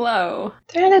really low.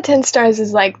 3 out of 10 stars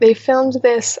is like they filmed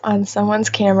this on someone's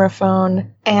camera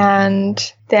phone,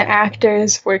 and the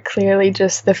actors were clearly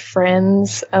just the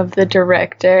friends of the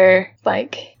director.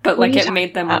 But it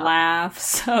made them laugh,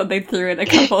 so they threw in a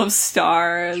couple of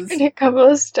stars. A couple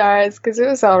of stars, because it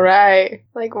was alright.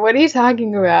 What are you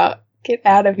talking about? Get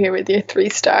out of here with your 3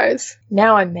 stars.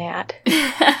 Now I'm mad.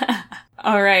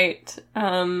 Alright,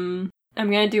 I'm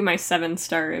gonna do my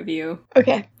 7-star review.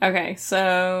 Okay. Okay,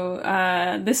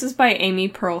 so, this is by Amy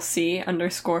Pearl C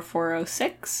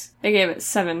 _406. They gave it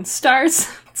 7 stars.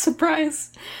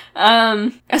 Surprise.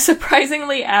 A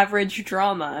surprisingly average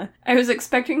drama. I was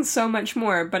expecting so much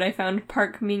more, but I found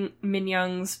Park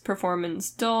Min-young's performance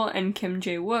dull, and Kim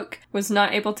Jae-wook was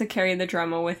not able to carry the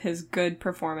drama with his good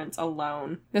performance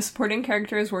alone. The supporting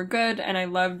characters were good, and I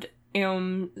loved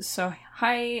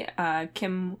So-hai,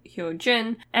 Kim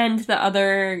Hyo-jin, and the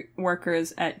other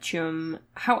workers at Chum.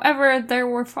 However, there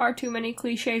were far too many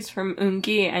cliches from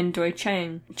Eun-gi and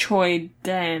Choi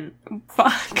Dan.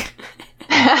 Fuck.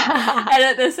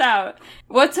 Edit this out.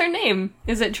 What's her name?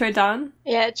 Is it Choi Dan?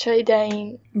 Yeah, Choi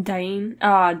Dain. Dain?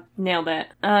 Ah, nailed it.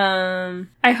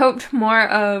 I hoped more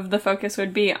of the focus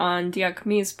would be on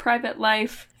Deok-mi's private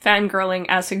life, fangirling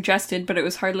as suggested, but it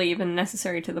was hardly even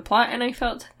necessary to the plot, and I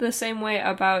felt the same way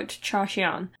about Cha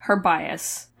Xian, her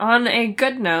bias. On a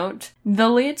good note, the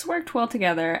leads worked well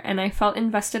together, and I felt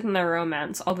invested in their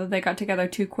romance, although they got together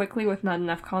too quickly with not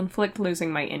enough conflict,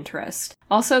 losing my interest.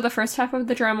 Also, the first half of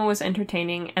the drama was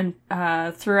entertaining, and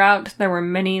throughout there were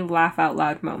many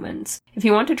laugh-out-loud moments. If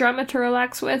you want a drama to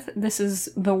relax with, this is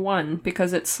the one,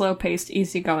 because it's slow-paced,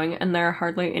 easygoing, and there are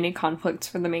hardly any conflicts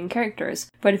for the main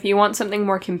characters. But if you want something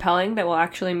more compelling that will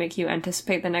actually make you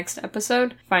anticipate the next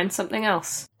episode, find something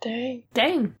else.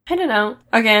 Dang. I don't know.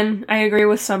 Again, I agree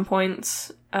with some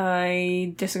points.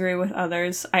 I disagree with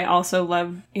others. I also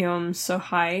love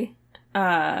So-hai.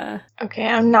 Okay,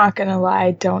 I'm not gonna lie,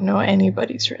 I don't know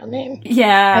anybody's real name.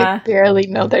 Yeah. I barely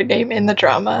know their name in the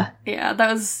drama. Yeah,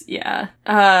 that was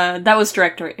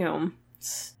director Eum.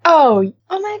 Oh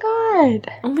my god.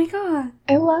 Oh my god.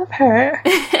 I love her.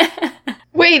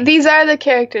 Wait, these are the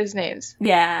characters' names.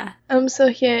 Yeah.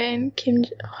 So-hyun and Kim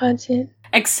Hwa-jin.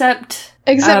 Except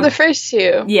the first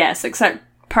 2. Yes, except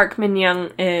Park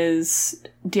Min-young is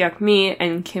Deok-mi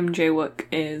and Kim Jae-wook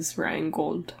is Ryan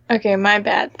Gold. Okay, my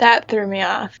bad. That threw me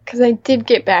off. Because I did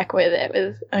get back with it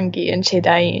with Eun-gi and Chae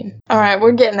Da-in. Alright,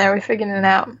 we're getting there. We're figuring it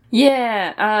out.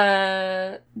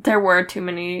 Yeah, there were too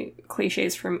many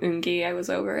cliches from Eun-gi. I was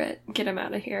over it. Get him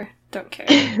out of here. Don't care.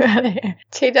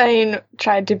 Chae Da-in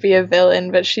tried to be a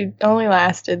villain, but she only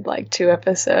lasted 2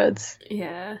 episodes.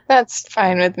 Yeah. That's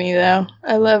fine with me, though.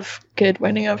 I love good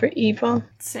winning over evil.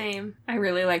 Same. I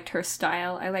really liked her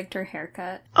style. I liked her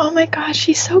haircut. Oh my gosh,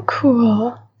 she's so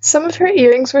cool. Some of her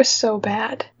earrings were so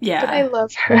bad. Yeah. But I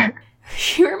love her.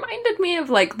 She reminded me of,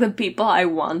 the people I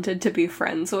wanted to be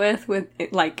friends with,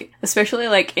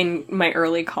 especially, in my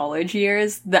early college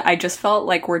years, that I just felt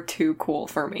were too cool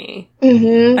for me.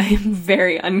 Mm-hmm. I'm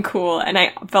very uncool, and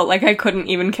I felt like I couldn't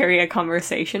even carry a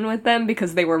conversation with them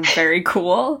because they were very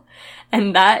cool.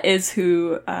 And that is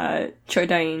who Choi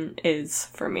Da-in is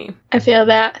for me. I feel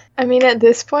that. I mean, at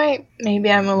this point,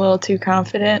 maybe I'm a little too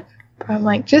confident. But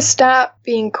I'm just stop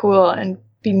being cool and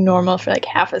be normal for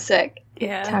half a sec.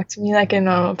 Yeah. Talk to me like a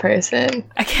normal person.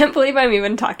 I can't believe I'm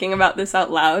even talking about this out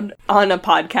loud on a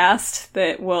podcast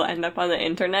that will end up on the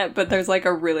internet, but there's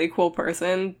a really cool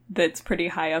person that's pretty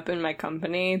high up in my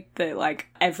company that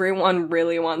everyone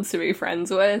really wants to be friends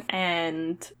with,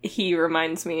 and he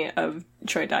reminds me of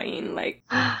Choi Da-in,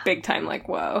 big time,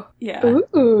 whoa. Yeah.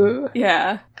 Ooh.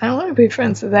 Yeah. I want to be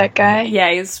friends with that guy.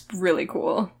 Yeah, he's really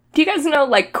cool. Do you guys know,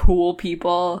 cool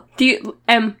people? Do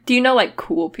you know,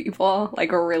 cool people?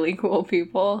 Really cool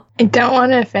people? I don't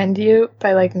want to offend you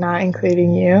by, not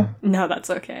including you. No, that's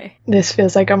okay. This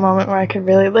feels like a moment where I could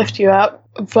really lift you up,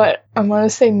 but I'm going to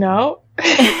say no.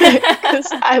 Because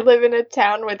I live in a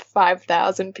town with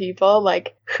 5,000 people.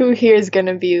 Who here is going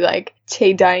to be,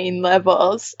 Chae Da-in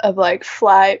levels of,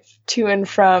 fly to and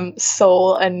from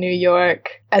Seoul and New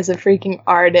York as a freaking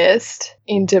artist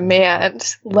in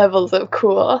demand levels of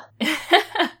cool.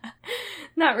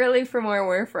 Not really from where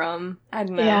we're from. I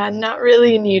don't know. Yeah, not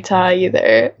really in Utah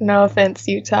either. No offense,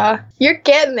 Utah. You're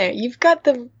getting there. You've got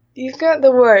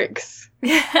the works.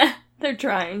 They're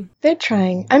trying. They're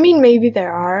trying. I mean, maybe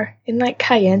there are. In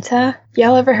Kayenta.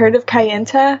 Y'all ever heard of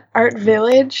Kayenta? Art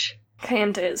Village?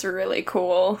 Kayenta is really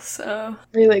cool, so...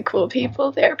 Really cool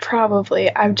people there,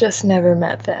 probably. I've just never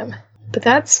met them. But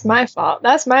that's my fault.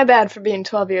 That's my bad for being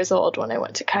 12 years old when I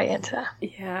went to Kayenta.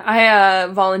 Yeah,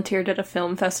 I volunteered at a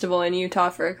film festival in Utah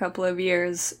for a couple of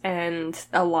years, and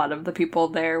a lot of the people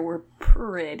there were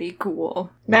pretty cool.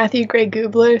 Matthew Gray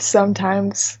Gubler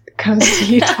sometimes comes to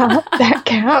Utah. That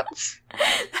counts.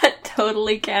 That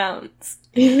totally counts.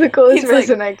 He's the coolest He's,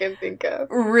 person I can think of.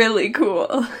 Really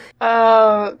cool.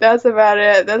 Oh, that's about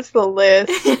it. That's the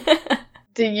list.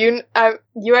 You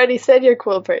already said you're a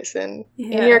cool person.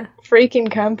 Yeah. In your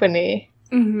freaking company.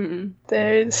 Mm-hmm.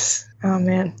 There's... Oh,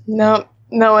 man. No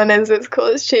one is as cool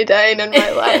as Chidane in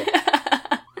my life.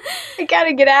 I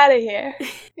gotta get out of here. I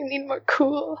need more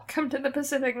cool. Come to the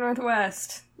Pacific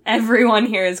Northwest. Everyone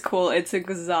here is cool. It's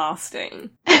exhausting.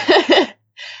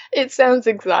 It sounds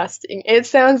exhausting. It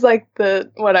sounds like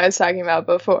what I was talking about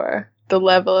before. The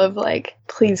level of, like,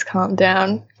 please calm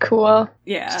down. Cool.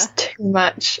 Yeah. Just too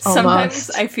much, Sometimes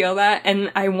almost. I feel that,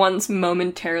 and I once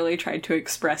momentarily tried to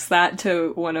express that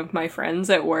to one of my friends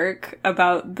at work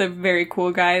about the very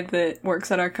cool guy that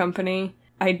works at our company.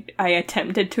 I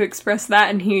attempted to express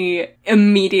that, and he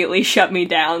immediately shut me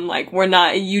down, like,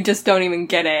 you just don't even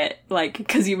get it, like,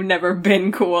 because you've never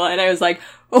been cool. And I was like,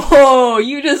 oh,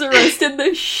 you just roasted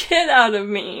the shit out of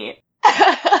me.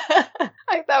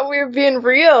 I thought we were being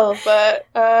real, but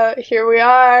here we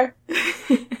are.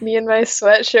 Me in my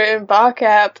sweatshirt and ball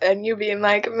cap, and you being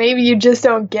like, maybe you just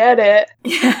don't get it.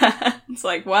 Yeah, it's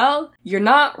like, well, you're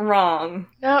not wrong.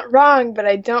 Not wrong, but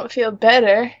I don't feel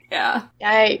better. Yeah.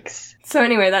 Yikes. So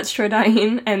anyway, that's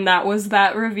Trodain, and that was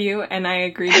that review, and I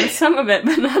agreed with some of it,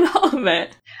 but not all of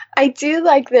it. I do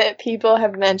like that people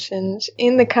have mentioned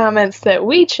in the comments that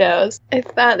we chose. I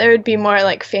thought there would be more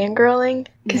like fangirling,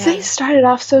 because they started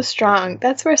off so strong.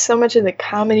 That's where so much of the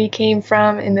comedy came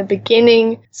from in the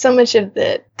beginning. So much of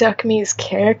the Duckme's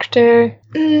character.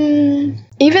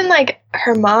 Even like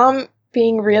her mom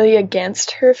being really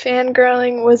against her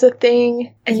fangirling was a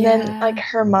thing. And then like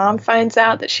her mom finds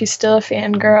out that she's still a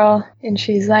fangirl, and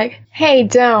she's like, hey,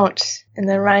 don't. And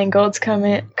then Ryan Gold's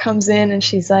comes in, and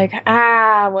she's like,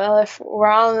 well, if we're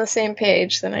all on the same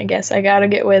page, then I guess I gotta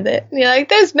get with it. And you're like,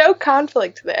 there's no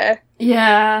conflict there.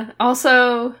 Yeah.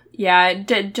 Also, yeah, it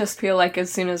did just feel like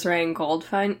as soon as Ryan Gold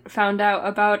found out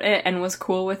about it and was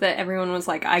cool with it, everyone was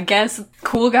like, I guess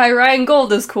cool guy Ryan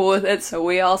Gold is cool with it, so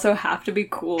we also have to be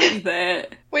cool with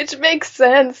it. Which makes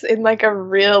sense in like a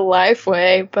real life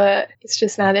way, but it's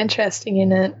just not interesting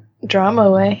in a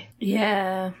drama way.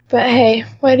 Yeah. But hey,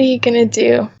 what are you gonna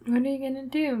do? What are you gonna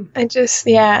do?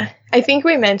 I think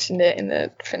we mentioned it in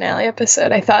the finale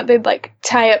episode. I thought they'd like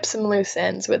tie up some loose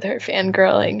ends with her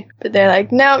fangirling, but they're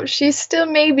like, no, she's still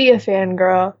maybe a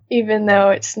fangirl, even though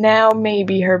it's now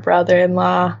maybe her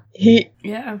brother-in-law.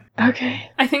 Yeah.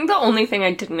 Okay. I think the only thing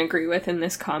I didn't agree with in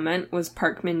this comment was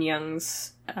Park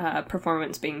Min-young's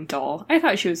performance being dull. I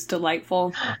thought she was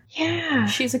delightful. Yeah.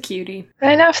 She's a cutie.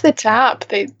 Right off the top,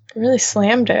 they really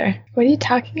slammed her. What are you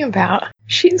talking about?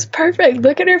 She's perfect.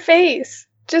 Look at her face.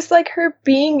 Just like her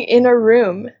being in a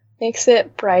room makes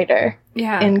it brighter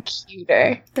and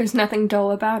cuter. There's nothing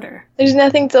dull about her. There's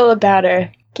nothing dull about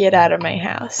her. Get out of my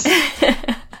house.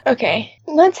 Okay,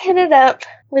 let's hit it up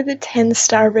with a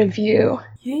 10-star review.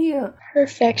 Yeah.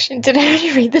 Perfection. Did I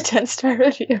already read the 10-star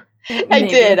review? Maybe.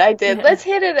 I did. Yeah. Let's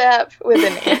hit it up with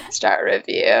an 8-star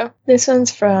review. This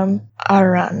one's from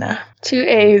Arana. 2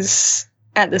 A's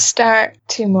at the start,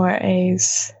 2 more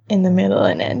A's in the middle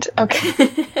and end.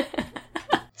 Okay.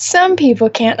 Some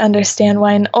people can't understand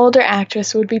why an older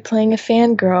actress would be playing a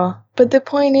fangirl, but the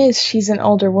point is she's an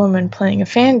older woman playing a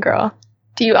fangirl.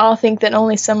 Do you all think that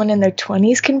only someone in their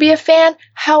 20s can be a fan?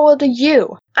 How old are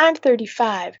you? I'm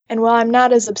 35, and while I'm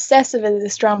not as obsessive as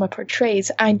this drama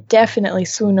portrays, I definitely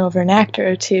swoon over an actor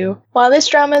or two. While this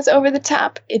drama is over the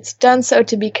top, it's done so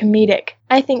to be comedic.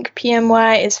 I think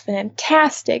PMY is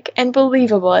fantastic and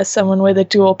believable as someone with a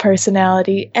dual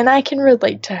personality, and I can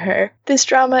relate to her. This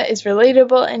drama is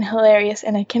relatable and hilarious,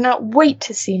 and I cannot wait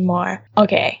to see more.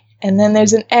 Okay. And then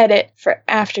there's an edit for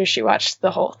after she watched the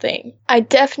whole thing. I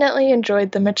definitely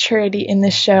enjoyed the maturity in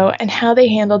this show and how they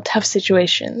handled tough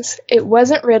situations. It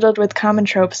wasn't riddled with common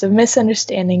tropes of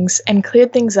misunderstandings and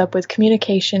cleared things up with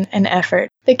communication and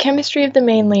effort. The chemistry of the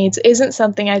main leads isn't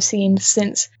something I've seen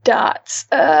since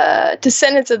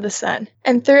Descendants of the Sun,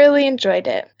 and thoroughly enjoyed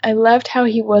it. I loved how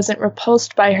he wasn't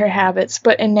repulsed by her habits,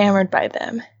 but enamored by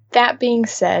them. That being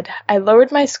said, I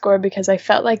lowered my score because I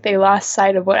felt like they lost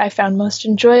sight of what I found most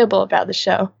enjoyable about the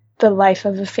show, the life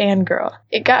of a fangirl.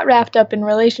 It got wrapped up in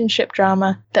relationship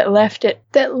drama that left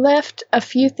a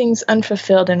few things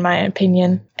unfulfilled in my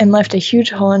opinion, and left a huge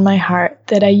hole in my heart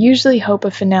that I usually hope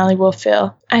a finale will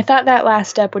fill. I thought that last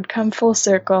step would come full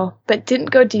circle, but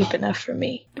didn't go deep enough for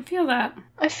me. I feel that.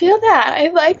 I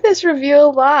like this review a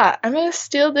lot. I'm gonna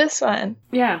steal this one.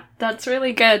 Yeah, that's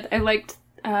really good. I liked,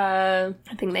 I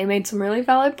think they made some really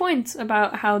valid points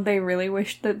about how they really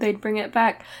wished that they'd bring it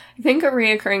back. I think a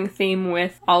reoccurring theme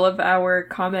with all of our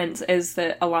comments is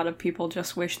that a lot of people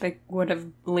just wish they would have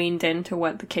leaned into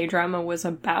what the K-drama was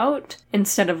about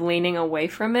instead of leaning away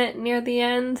from it near the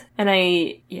end. And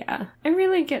I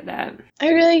really get that. I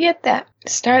really get that.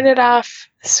 Started off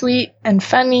sweet and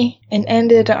funny and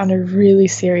ended on a really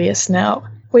serious note,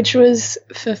 which was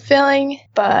fulfilling,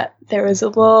 but there's a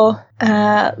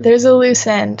loose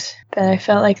end that I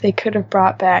felt like they could have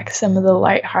brought back some of the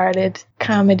lighthearted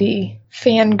comedy,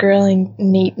 fangirling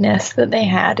neatness that they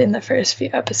had in the first few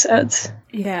episodes.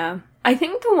 Yeah. I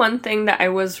think the one thing that I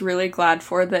was really glad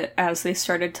for that as they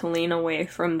started to lean away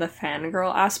from the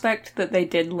fangirl aspect that they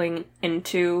did lean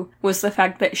into was the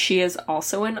fact that she is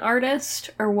also an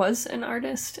artist, or was an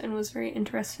artist, and was very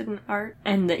interested in art,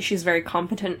 and that she's very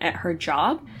competent at her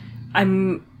job.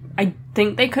 I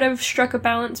think they could have struck a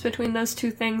balance between those two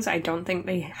things. I don't think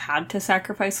they had to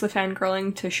sacrifice the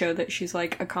fangirling to show that she's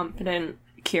like a competent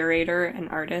curator and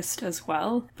artist as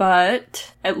well.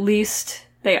 But at least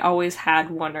they always had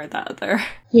one or the other.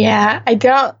 Yeah, I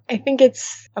think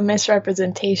it's a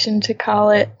misrepresentation to call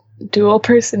it dual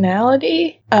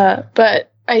personality,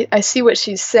 but I see what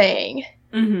she's saying.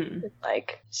 Mm-hmm.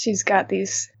 Like, she's got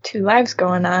these two lives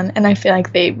going on, and I feel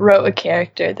like they wrote a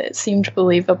character that seemed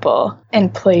believable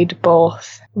and played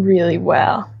both really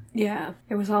well. Yeah,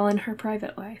 it was all in her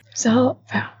private life. So,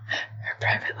 her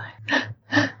private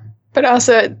life. But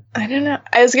also, I don't know,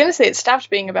 I was gonna say it stopped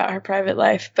being about her private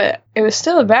life, but it was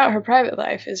still about her private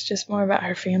life. It's just more about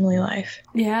her family life.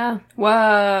 Yeah.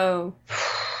 Whoa.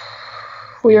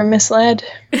 We were misled.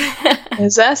 It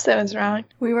was us that was wrong.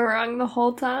 We were wrong the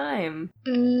whole time.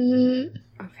 Mm.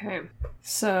 Okay.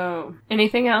 So,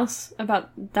 anything else about...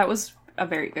 That was a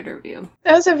very good review.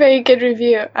 That was a very good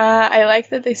review. I like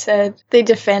that they said they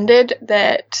defended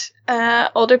that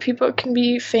older people can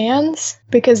be fans,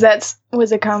 because that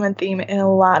was a common theme in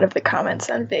a lot of the comments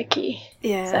on Viki.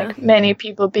 Yeah. It's like many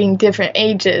people being different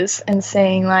ages and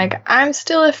saying, like, I'm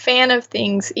still a fan of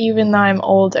things even though I'm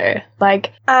older.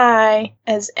 Like, I,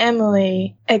 as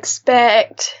Emily,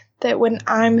 expect that when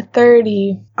I'm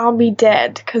 30, I'll be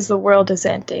dead because the world is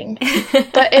ending.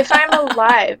 But if I'm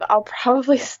alive, I'll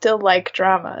probably still like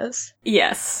dramas.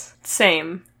 Yes,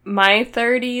 same. My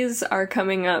 30s are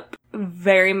coming up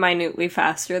very minutely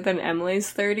faster than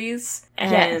Emily's 30s,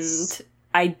 and Yes.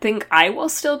 I think I will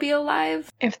still be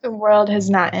alive. If the world has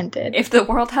not ended. If the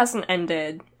world hasn't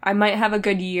ended, I might have a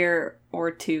good year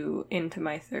or two into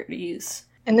my 30s.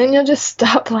 And then you'll just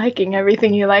stop liking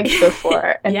everything you liked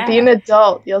before. And Yeah. be an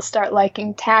adult. You'll start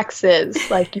liking taxes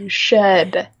like you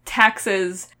should.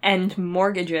 Taxes and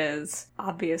mortgages,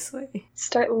 obviously.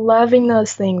 Start loving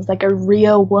those things like a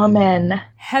real woman.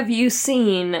 Have you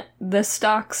seen the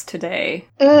stocks today?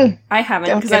 Mm, I haven't,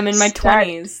 Don't because get I'm in my started.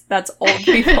 20s. That's old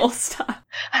people stuff.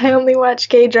 I only watch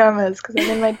K-dramas because I'm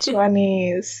in my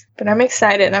 20s. But I'm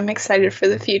excited. I'm excited for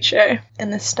the future.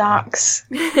 And the stocks.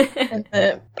 And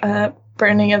the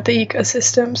burning of the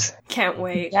ecosystems. Can't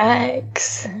wait.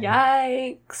 Yikes.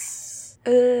 Yikes.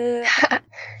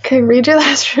 Okay, read your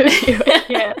last review.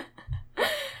 Yeah.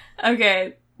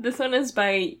 Okay, this one is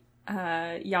by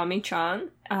Yami-chan.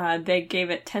 They gave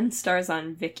it 10 stars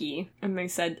on Viki, and they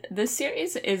said, "This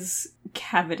series is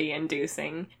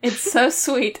cavity-inducing. It's so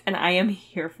sweet, and I am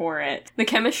here for it. The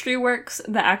chemistry works,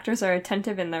 the actors are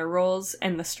attentive in their roles,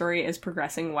 and the story is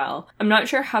progressing well. I'm not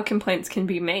sure how complaints can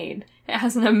be made. It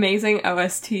has an amazing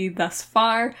OST thus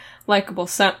far, likable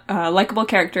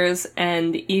characters,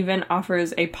 and even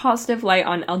offers a positive light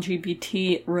on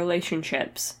LGBT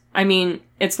relationships. I mean,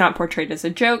 it's not portrayed as a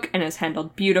joke and is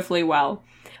handled beautifully well.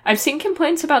 I've seen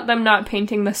complaints about them not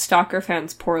painting the stalker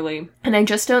fans poorly, and I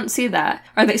just don't see that.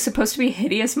 Are they supposed to be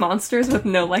hideous monsters with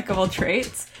no likable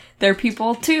traits? They're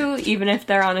people too, even if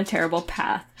they're on a terrible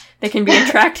path. They can be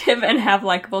attractive and have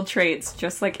likable traits,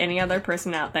 just like any other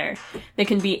person out there. They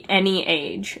can be any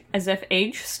age, as if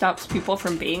age stops people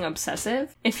from being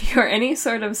obsessive. If you're any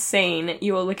sort of sane,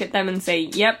 you will look at them and say,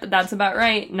 yep, that's about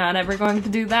right, not ever going to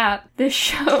do that. The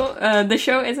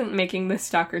show isn't making the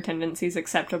stalker tendencies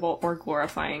acceptable or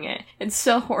glorifying it. It's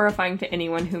still horrifying to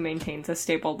anyone who maintains a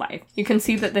stable life. You can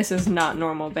see that this is not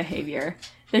normal behavior.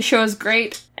 This show is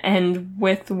great, and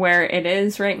with where it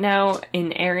is right now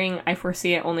in airing, I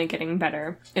foresee it only getting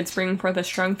better. It's bringing forth a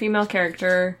strong female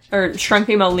character, or strong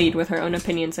female lead with her own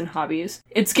opinions and hobbies.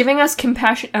 It's giving us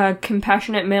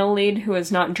compassionate male lead who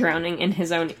is not drowning in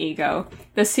his own ego.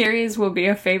 The series will be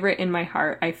a favorite in my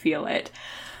heart, I feel it.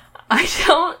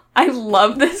 I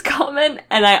love this comment,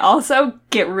 and I also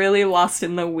get really lost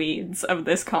in the weeds of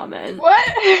this comment. What?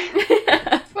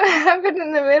 What happened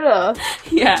in the middle?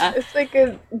 Yeah. It's like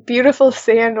a beautiful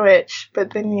sandwich,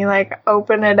 but then you like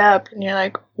open it up and you're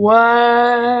like, what?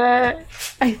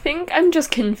 I think I'm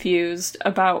just confused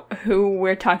about who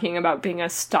we're talking about being a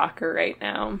stalker right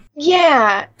now.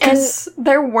 Yeah. Because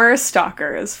there were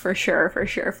stalkers, for sure.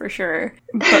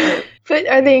 But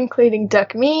are they including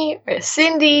Duck Me or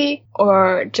Cindy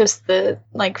or just the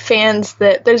like fans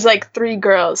that there's like 3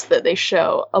 girls that they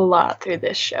show a lot through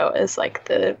this show as like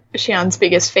the Shion's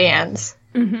biggest fans.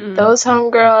 Mm-hmm. Those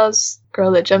homegirls,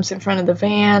 girl that jumps in front of the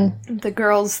van. The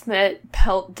girls that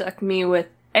pelt Duck Me with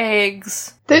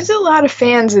eggs. There's a lot of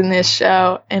fans in this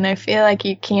show, and I feel like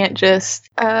you can't just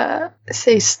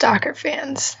say stalker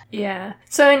fans. Yeah.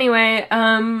 So anyway,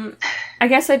 I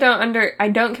guess I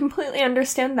don't completely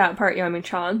understand that part,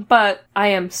 Yomi-chan, but I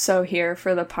am so here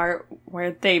for the part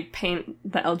where they paint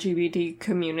the LGBT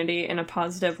community in a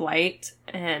positive light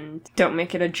and don't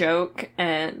make it a joke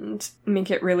and make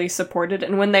it really supported.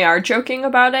 And when they are joking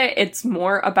about it, it's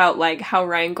more about like how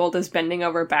Ryan Gold is bending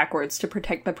over backwards to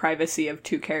protect the privacy of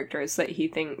 2 characters that he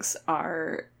thinks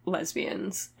are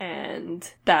lesbians,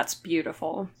 and that's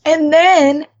beautiful. And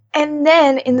then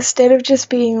instead of just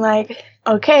being like,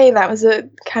 okay, that was a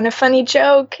kind of funny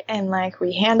joke, and like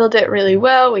we handled it really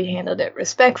well, we handled it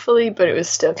respectfully, but it was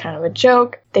still kind of a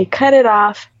joke, they cut it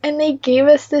off, and they gave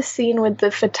us the scene with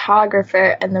the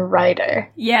photographer and the writer.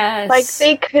 Yes. Like,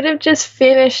 they could have just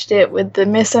finished it with the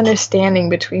misunderstanding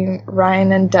between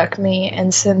Ryan and Duck Me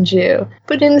and Sunju,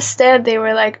 but instead they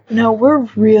were like, no, we're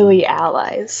really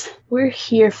allies. We're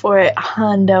here for it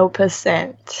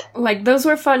 100%. Like, those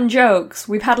were fun jokes.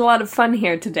 We've had a lot of fun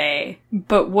here today.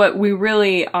 But what we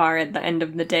really are at the end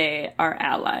of the day are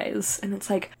allies. And it's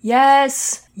like,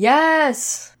 yes!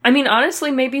 Yes! I mean,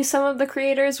 honestly, maybe some of the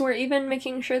creators were even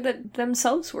making sure that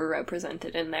themselves were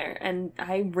represented in there. And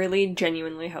I really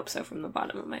genuinely hope so from the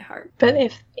bottom of my heart.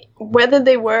 But whether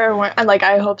they were or weren't, like,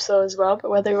 I hope so as well,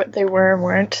 but whether they were or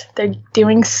weren't, they're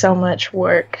doing so much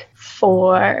work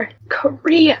for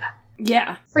Korea.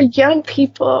 Yeah. For young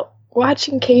people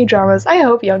watching K-dramas. I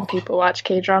hope young people watch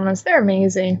K-dramas. They're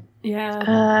amazing.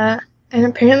 Yeah. And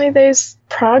apparently there's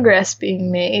progress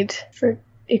being made for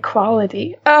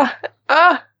equality.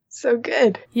 So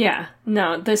good. Yeah.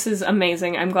 No, this is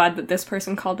amazing. I'm glad that this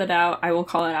person called it out. I will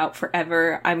call it out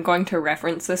forever. I'm going to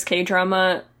reference this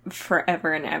K-drama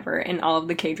forever and ever in all of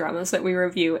the K-dramas that we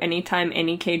review. Anytime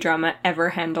any K-drama ever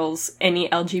handles any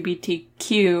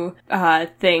LGBTQ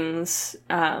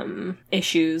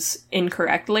issues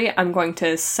incorrectly, I'm going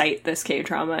to cite this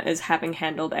K-drama as having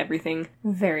handled everything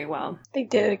very well. They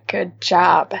did a good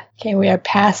job. Okay, we are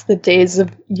past the days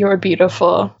of You're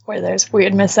Beautiful, where there's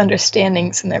weird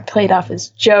misunderstandings and they're played off as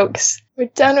jokes. We're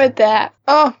done with that.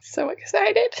 Oh, so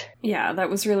excited. Yeah, that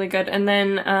was really good. And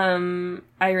then,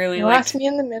 I really You lost me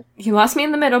in the middle. You lost me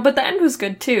in the middle, but the end was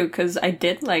good too, because I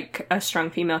did like a strong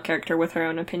female character with her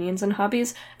own opinions and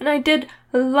hobbies, and I did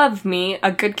love me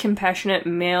a good, compassionate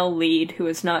male lead who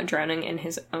is not drowning in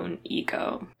his own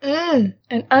ego. And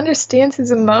understands his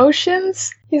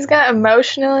emotions. He's got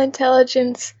emotional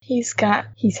intelligence. He's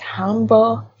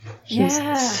humble. He's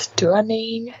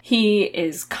stunning. He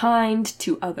is kind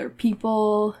to other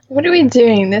people. What are we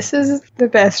doing? This is the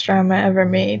best drama ever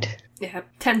made. Yeah,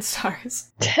 10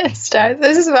 stars. 10 stars.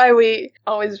 This is why we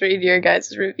always read your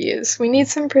guys' reviews. We need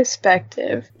some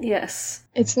perspective. Yes.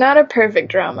 It's not a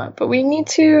perfect drama, but we need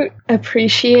to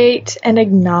appreciate and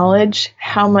acknowledge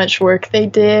how much work they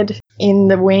did in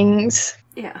the wings.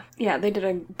 Yeah, they did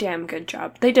a damn good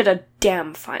job. They did a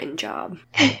damn fine job.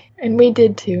 And we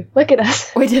did too. Look at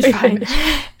us. We did fine.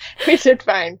 We did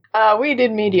fine. We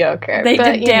did mediocre. They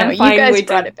did damn fine. You guys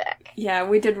brought it back. Yeah,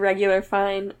 we did regular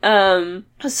fine.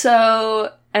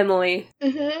 So, Emily,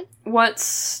 what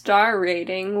star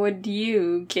rating would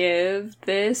you give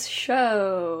this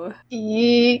show?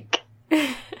 Eek.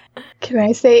 Can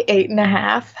I say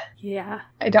 8.5? Yeah.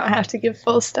 I don't have to give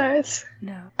full stars.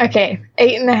 No. Okay,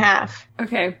 8.5.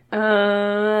 Okay.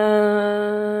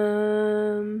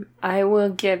 I will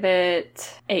give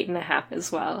it 8.5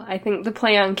 as well. I think the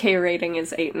Play on K rating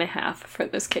is 8.5 for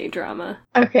this K-drama.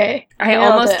 Okay. I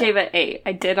nailed almost it. gave it 8.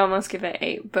 I did almost give it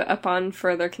 8, but upon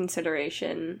further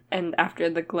consideration, and after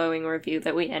the glowing review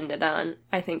that we ended on,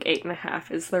 I think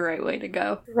 8.5 is the right way to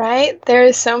go. Right? There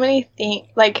are so many things.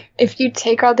 Like, if you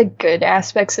take all the good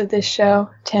aspects of this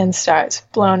show, 10 stars.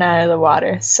 Blown out of the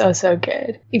water. So, so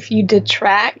good. If you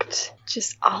detract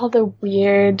just all the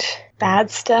weird,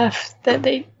 bad stuff that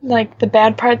they, like, the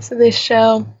bad parts of this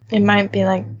show, it might be,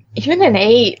 like, even an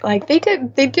 8. Like, they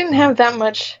didn't have that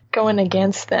much going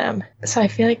against them. So I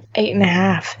feel like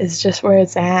 8.5 is just where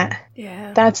it's at.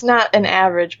 Yeah. That's not an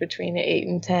average between an 8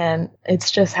 and 10.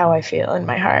 It's just how I feel in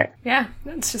my heart. Yeah,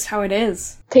 that's just how it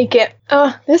is. Take it.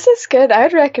 Oh, this is good.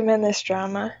 I'd recommend this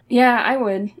drama. Yeah, I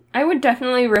would. I would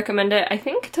definitely recommend it. I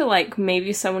think to, like,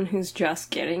 maybe someone who's just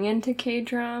getting into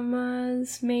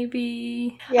K-dramas,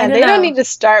 maybe. Yeah, I they know. don't need to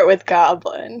start with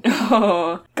Goblin.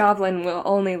 Oh, Goblin will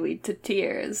only lead to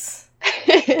tears.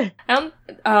 I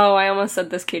almost said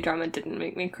this K-drama didn't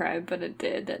make me cry, but it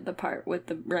did at the part with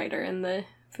the writer and the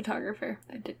photographer.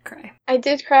 I did cry. I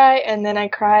did cry, and then I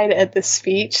cried at the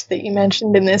speech that you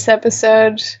mentioned in this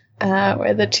episode,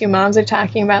 where the two moms are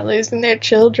talking about losing their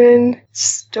children.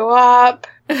 Stop.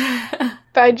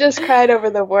 But I just cried over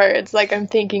the words, like I'm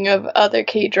thinking of other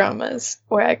K-dramas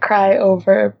where I cry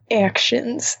over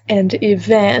actions and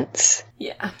events.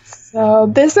 Yeah. So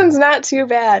this one's not too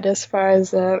bad as far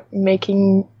as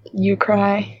making you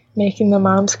cry, making the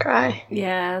moms cry.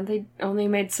 Yeah, they only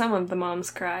made some of the moms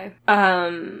cry.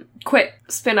 Quick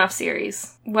spin-off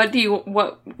series. What do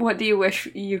you wish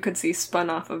you could see spun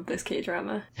off of this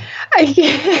K-drama?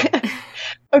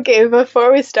 Okay,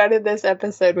 before we started this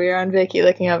episode, we were on Viki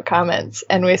looking up comments,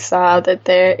 and we saw that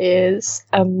there is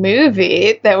a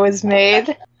movie that was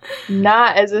made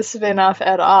not as a spin-off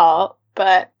at all,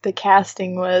 but the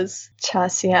casting was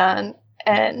Cha-seon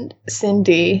and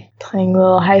Cindy playing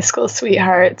little high school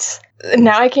sweethearts.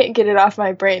 Now I can't get it off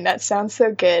my brain. That sounds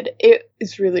so good. It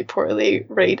is really poorly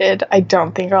rated. I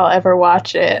don't think I'll ever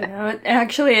watch it. No,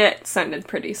 it sounded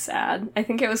pretty sad. I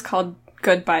think it was called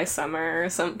Goodbye Summer or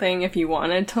something, if you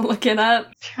wanted to look it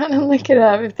up. If you want to look it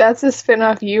up, if that's a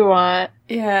spin-off you want.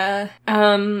 Yeah.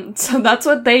 So that's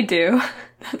what they do.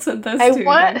 That's what those two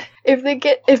do.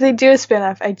 If they do a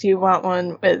spin-off, I do want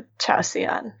one with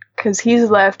Cha-seon, because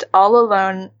he's left all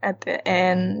alone at the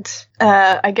end.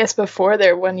 I guess before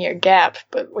their 1-year gap,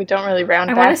 but we don't really round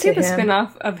back to him. I want to see the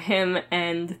spin-off of him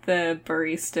and the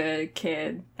barista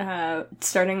kid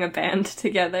starting a band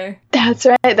together. That's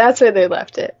right. That's where they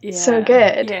left it. Yeah, so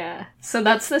good. Yeah. So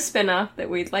that's the spin-off that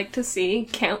we'd like to see.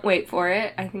 Can't wait for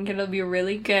it. I think it'll be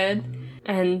really good.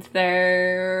 And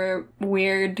their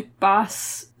weird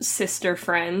boss sister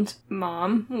friend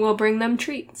mom will bring them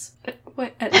treats at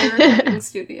their recording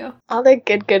studio. All the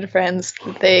good friends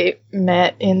that they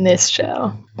met in this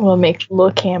show will make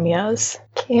little cameos.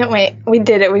 Can't wait. We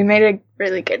did it. We made a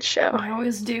really good show. I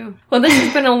always do. Well, this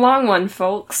has been a long one,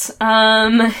 folks.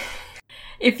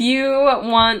 If you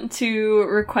want to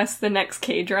request the next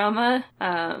K-drama,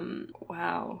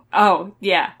 wow. Oh,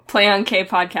 yeah.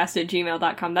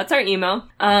 playonkpodcast@gmail.com. That's our email.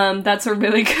 That's a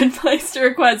really good place to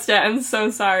request it. I'm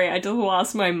so sorry. I just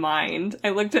lost my mind. I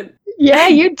looked at... Yeah,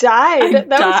 you died. I that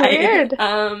died. was weird.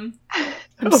 I'm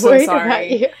Worried so about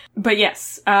sorry. you. But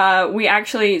yes,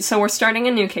 we're starting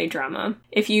a new K-drama.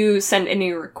 If you send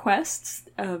any requests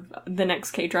of the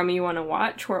next K-drama you want to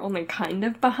watch, we're only kind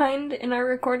of behind in our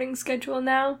recording schedule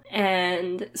now.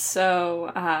 And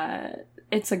so,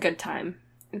 it's a good time.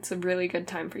 It's a really good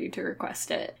time for you to request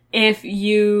it. If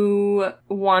you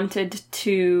wanted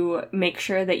to make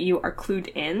sure that you are clued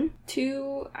in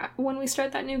to when we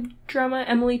start that new drama,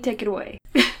 Emily, take it away.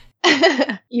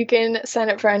 You can sign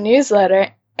up for our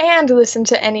newsletter and listen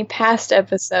to any past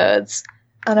episodes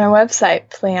on our website,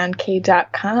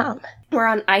 playonk.com. We're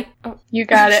on You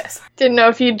got it. Didn't know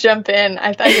if you'd jump in.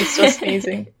 I thought you were still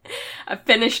sneezing. I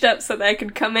finished up so that I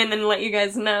could come in and let you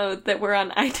guys know that we're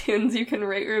on iTunes. You can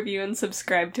rate, review, and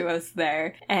subscribe to us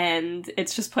there. And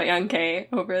it's just Play on K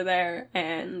over there.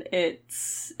 And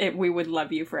we would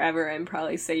love you forever and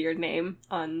probably say your name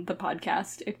on the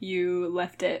podcast if you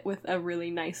left it with a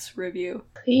really nice review.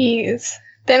 Please.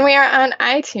 Then we are on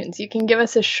iTunes. You can give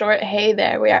us a short hey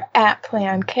there. We are at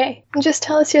PlayOnK. And just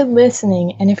tell us you're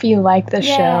listening and if you like the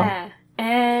show.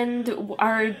 And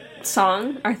our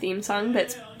theme song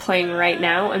that's playing right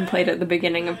now and played at the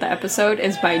beginning of the episode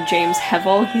is by James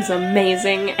Hevel. He's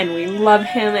amazing, and we love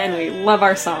him, and we love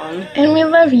our song. And we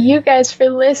love you guys for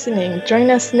listening.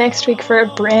 Join us next week for a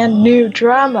brand new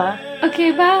drama.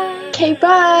 Okay, bye! Okay,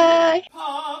 bye!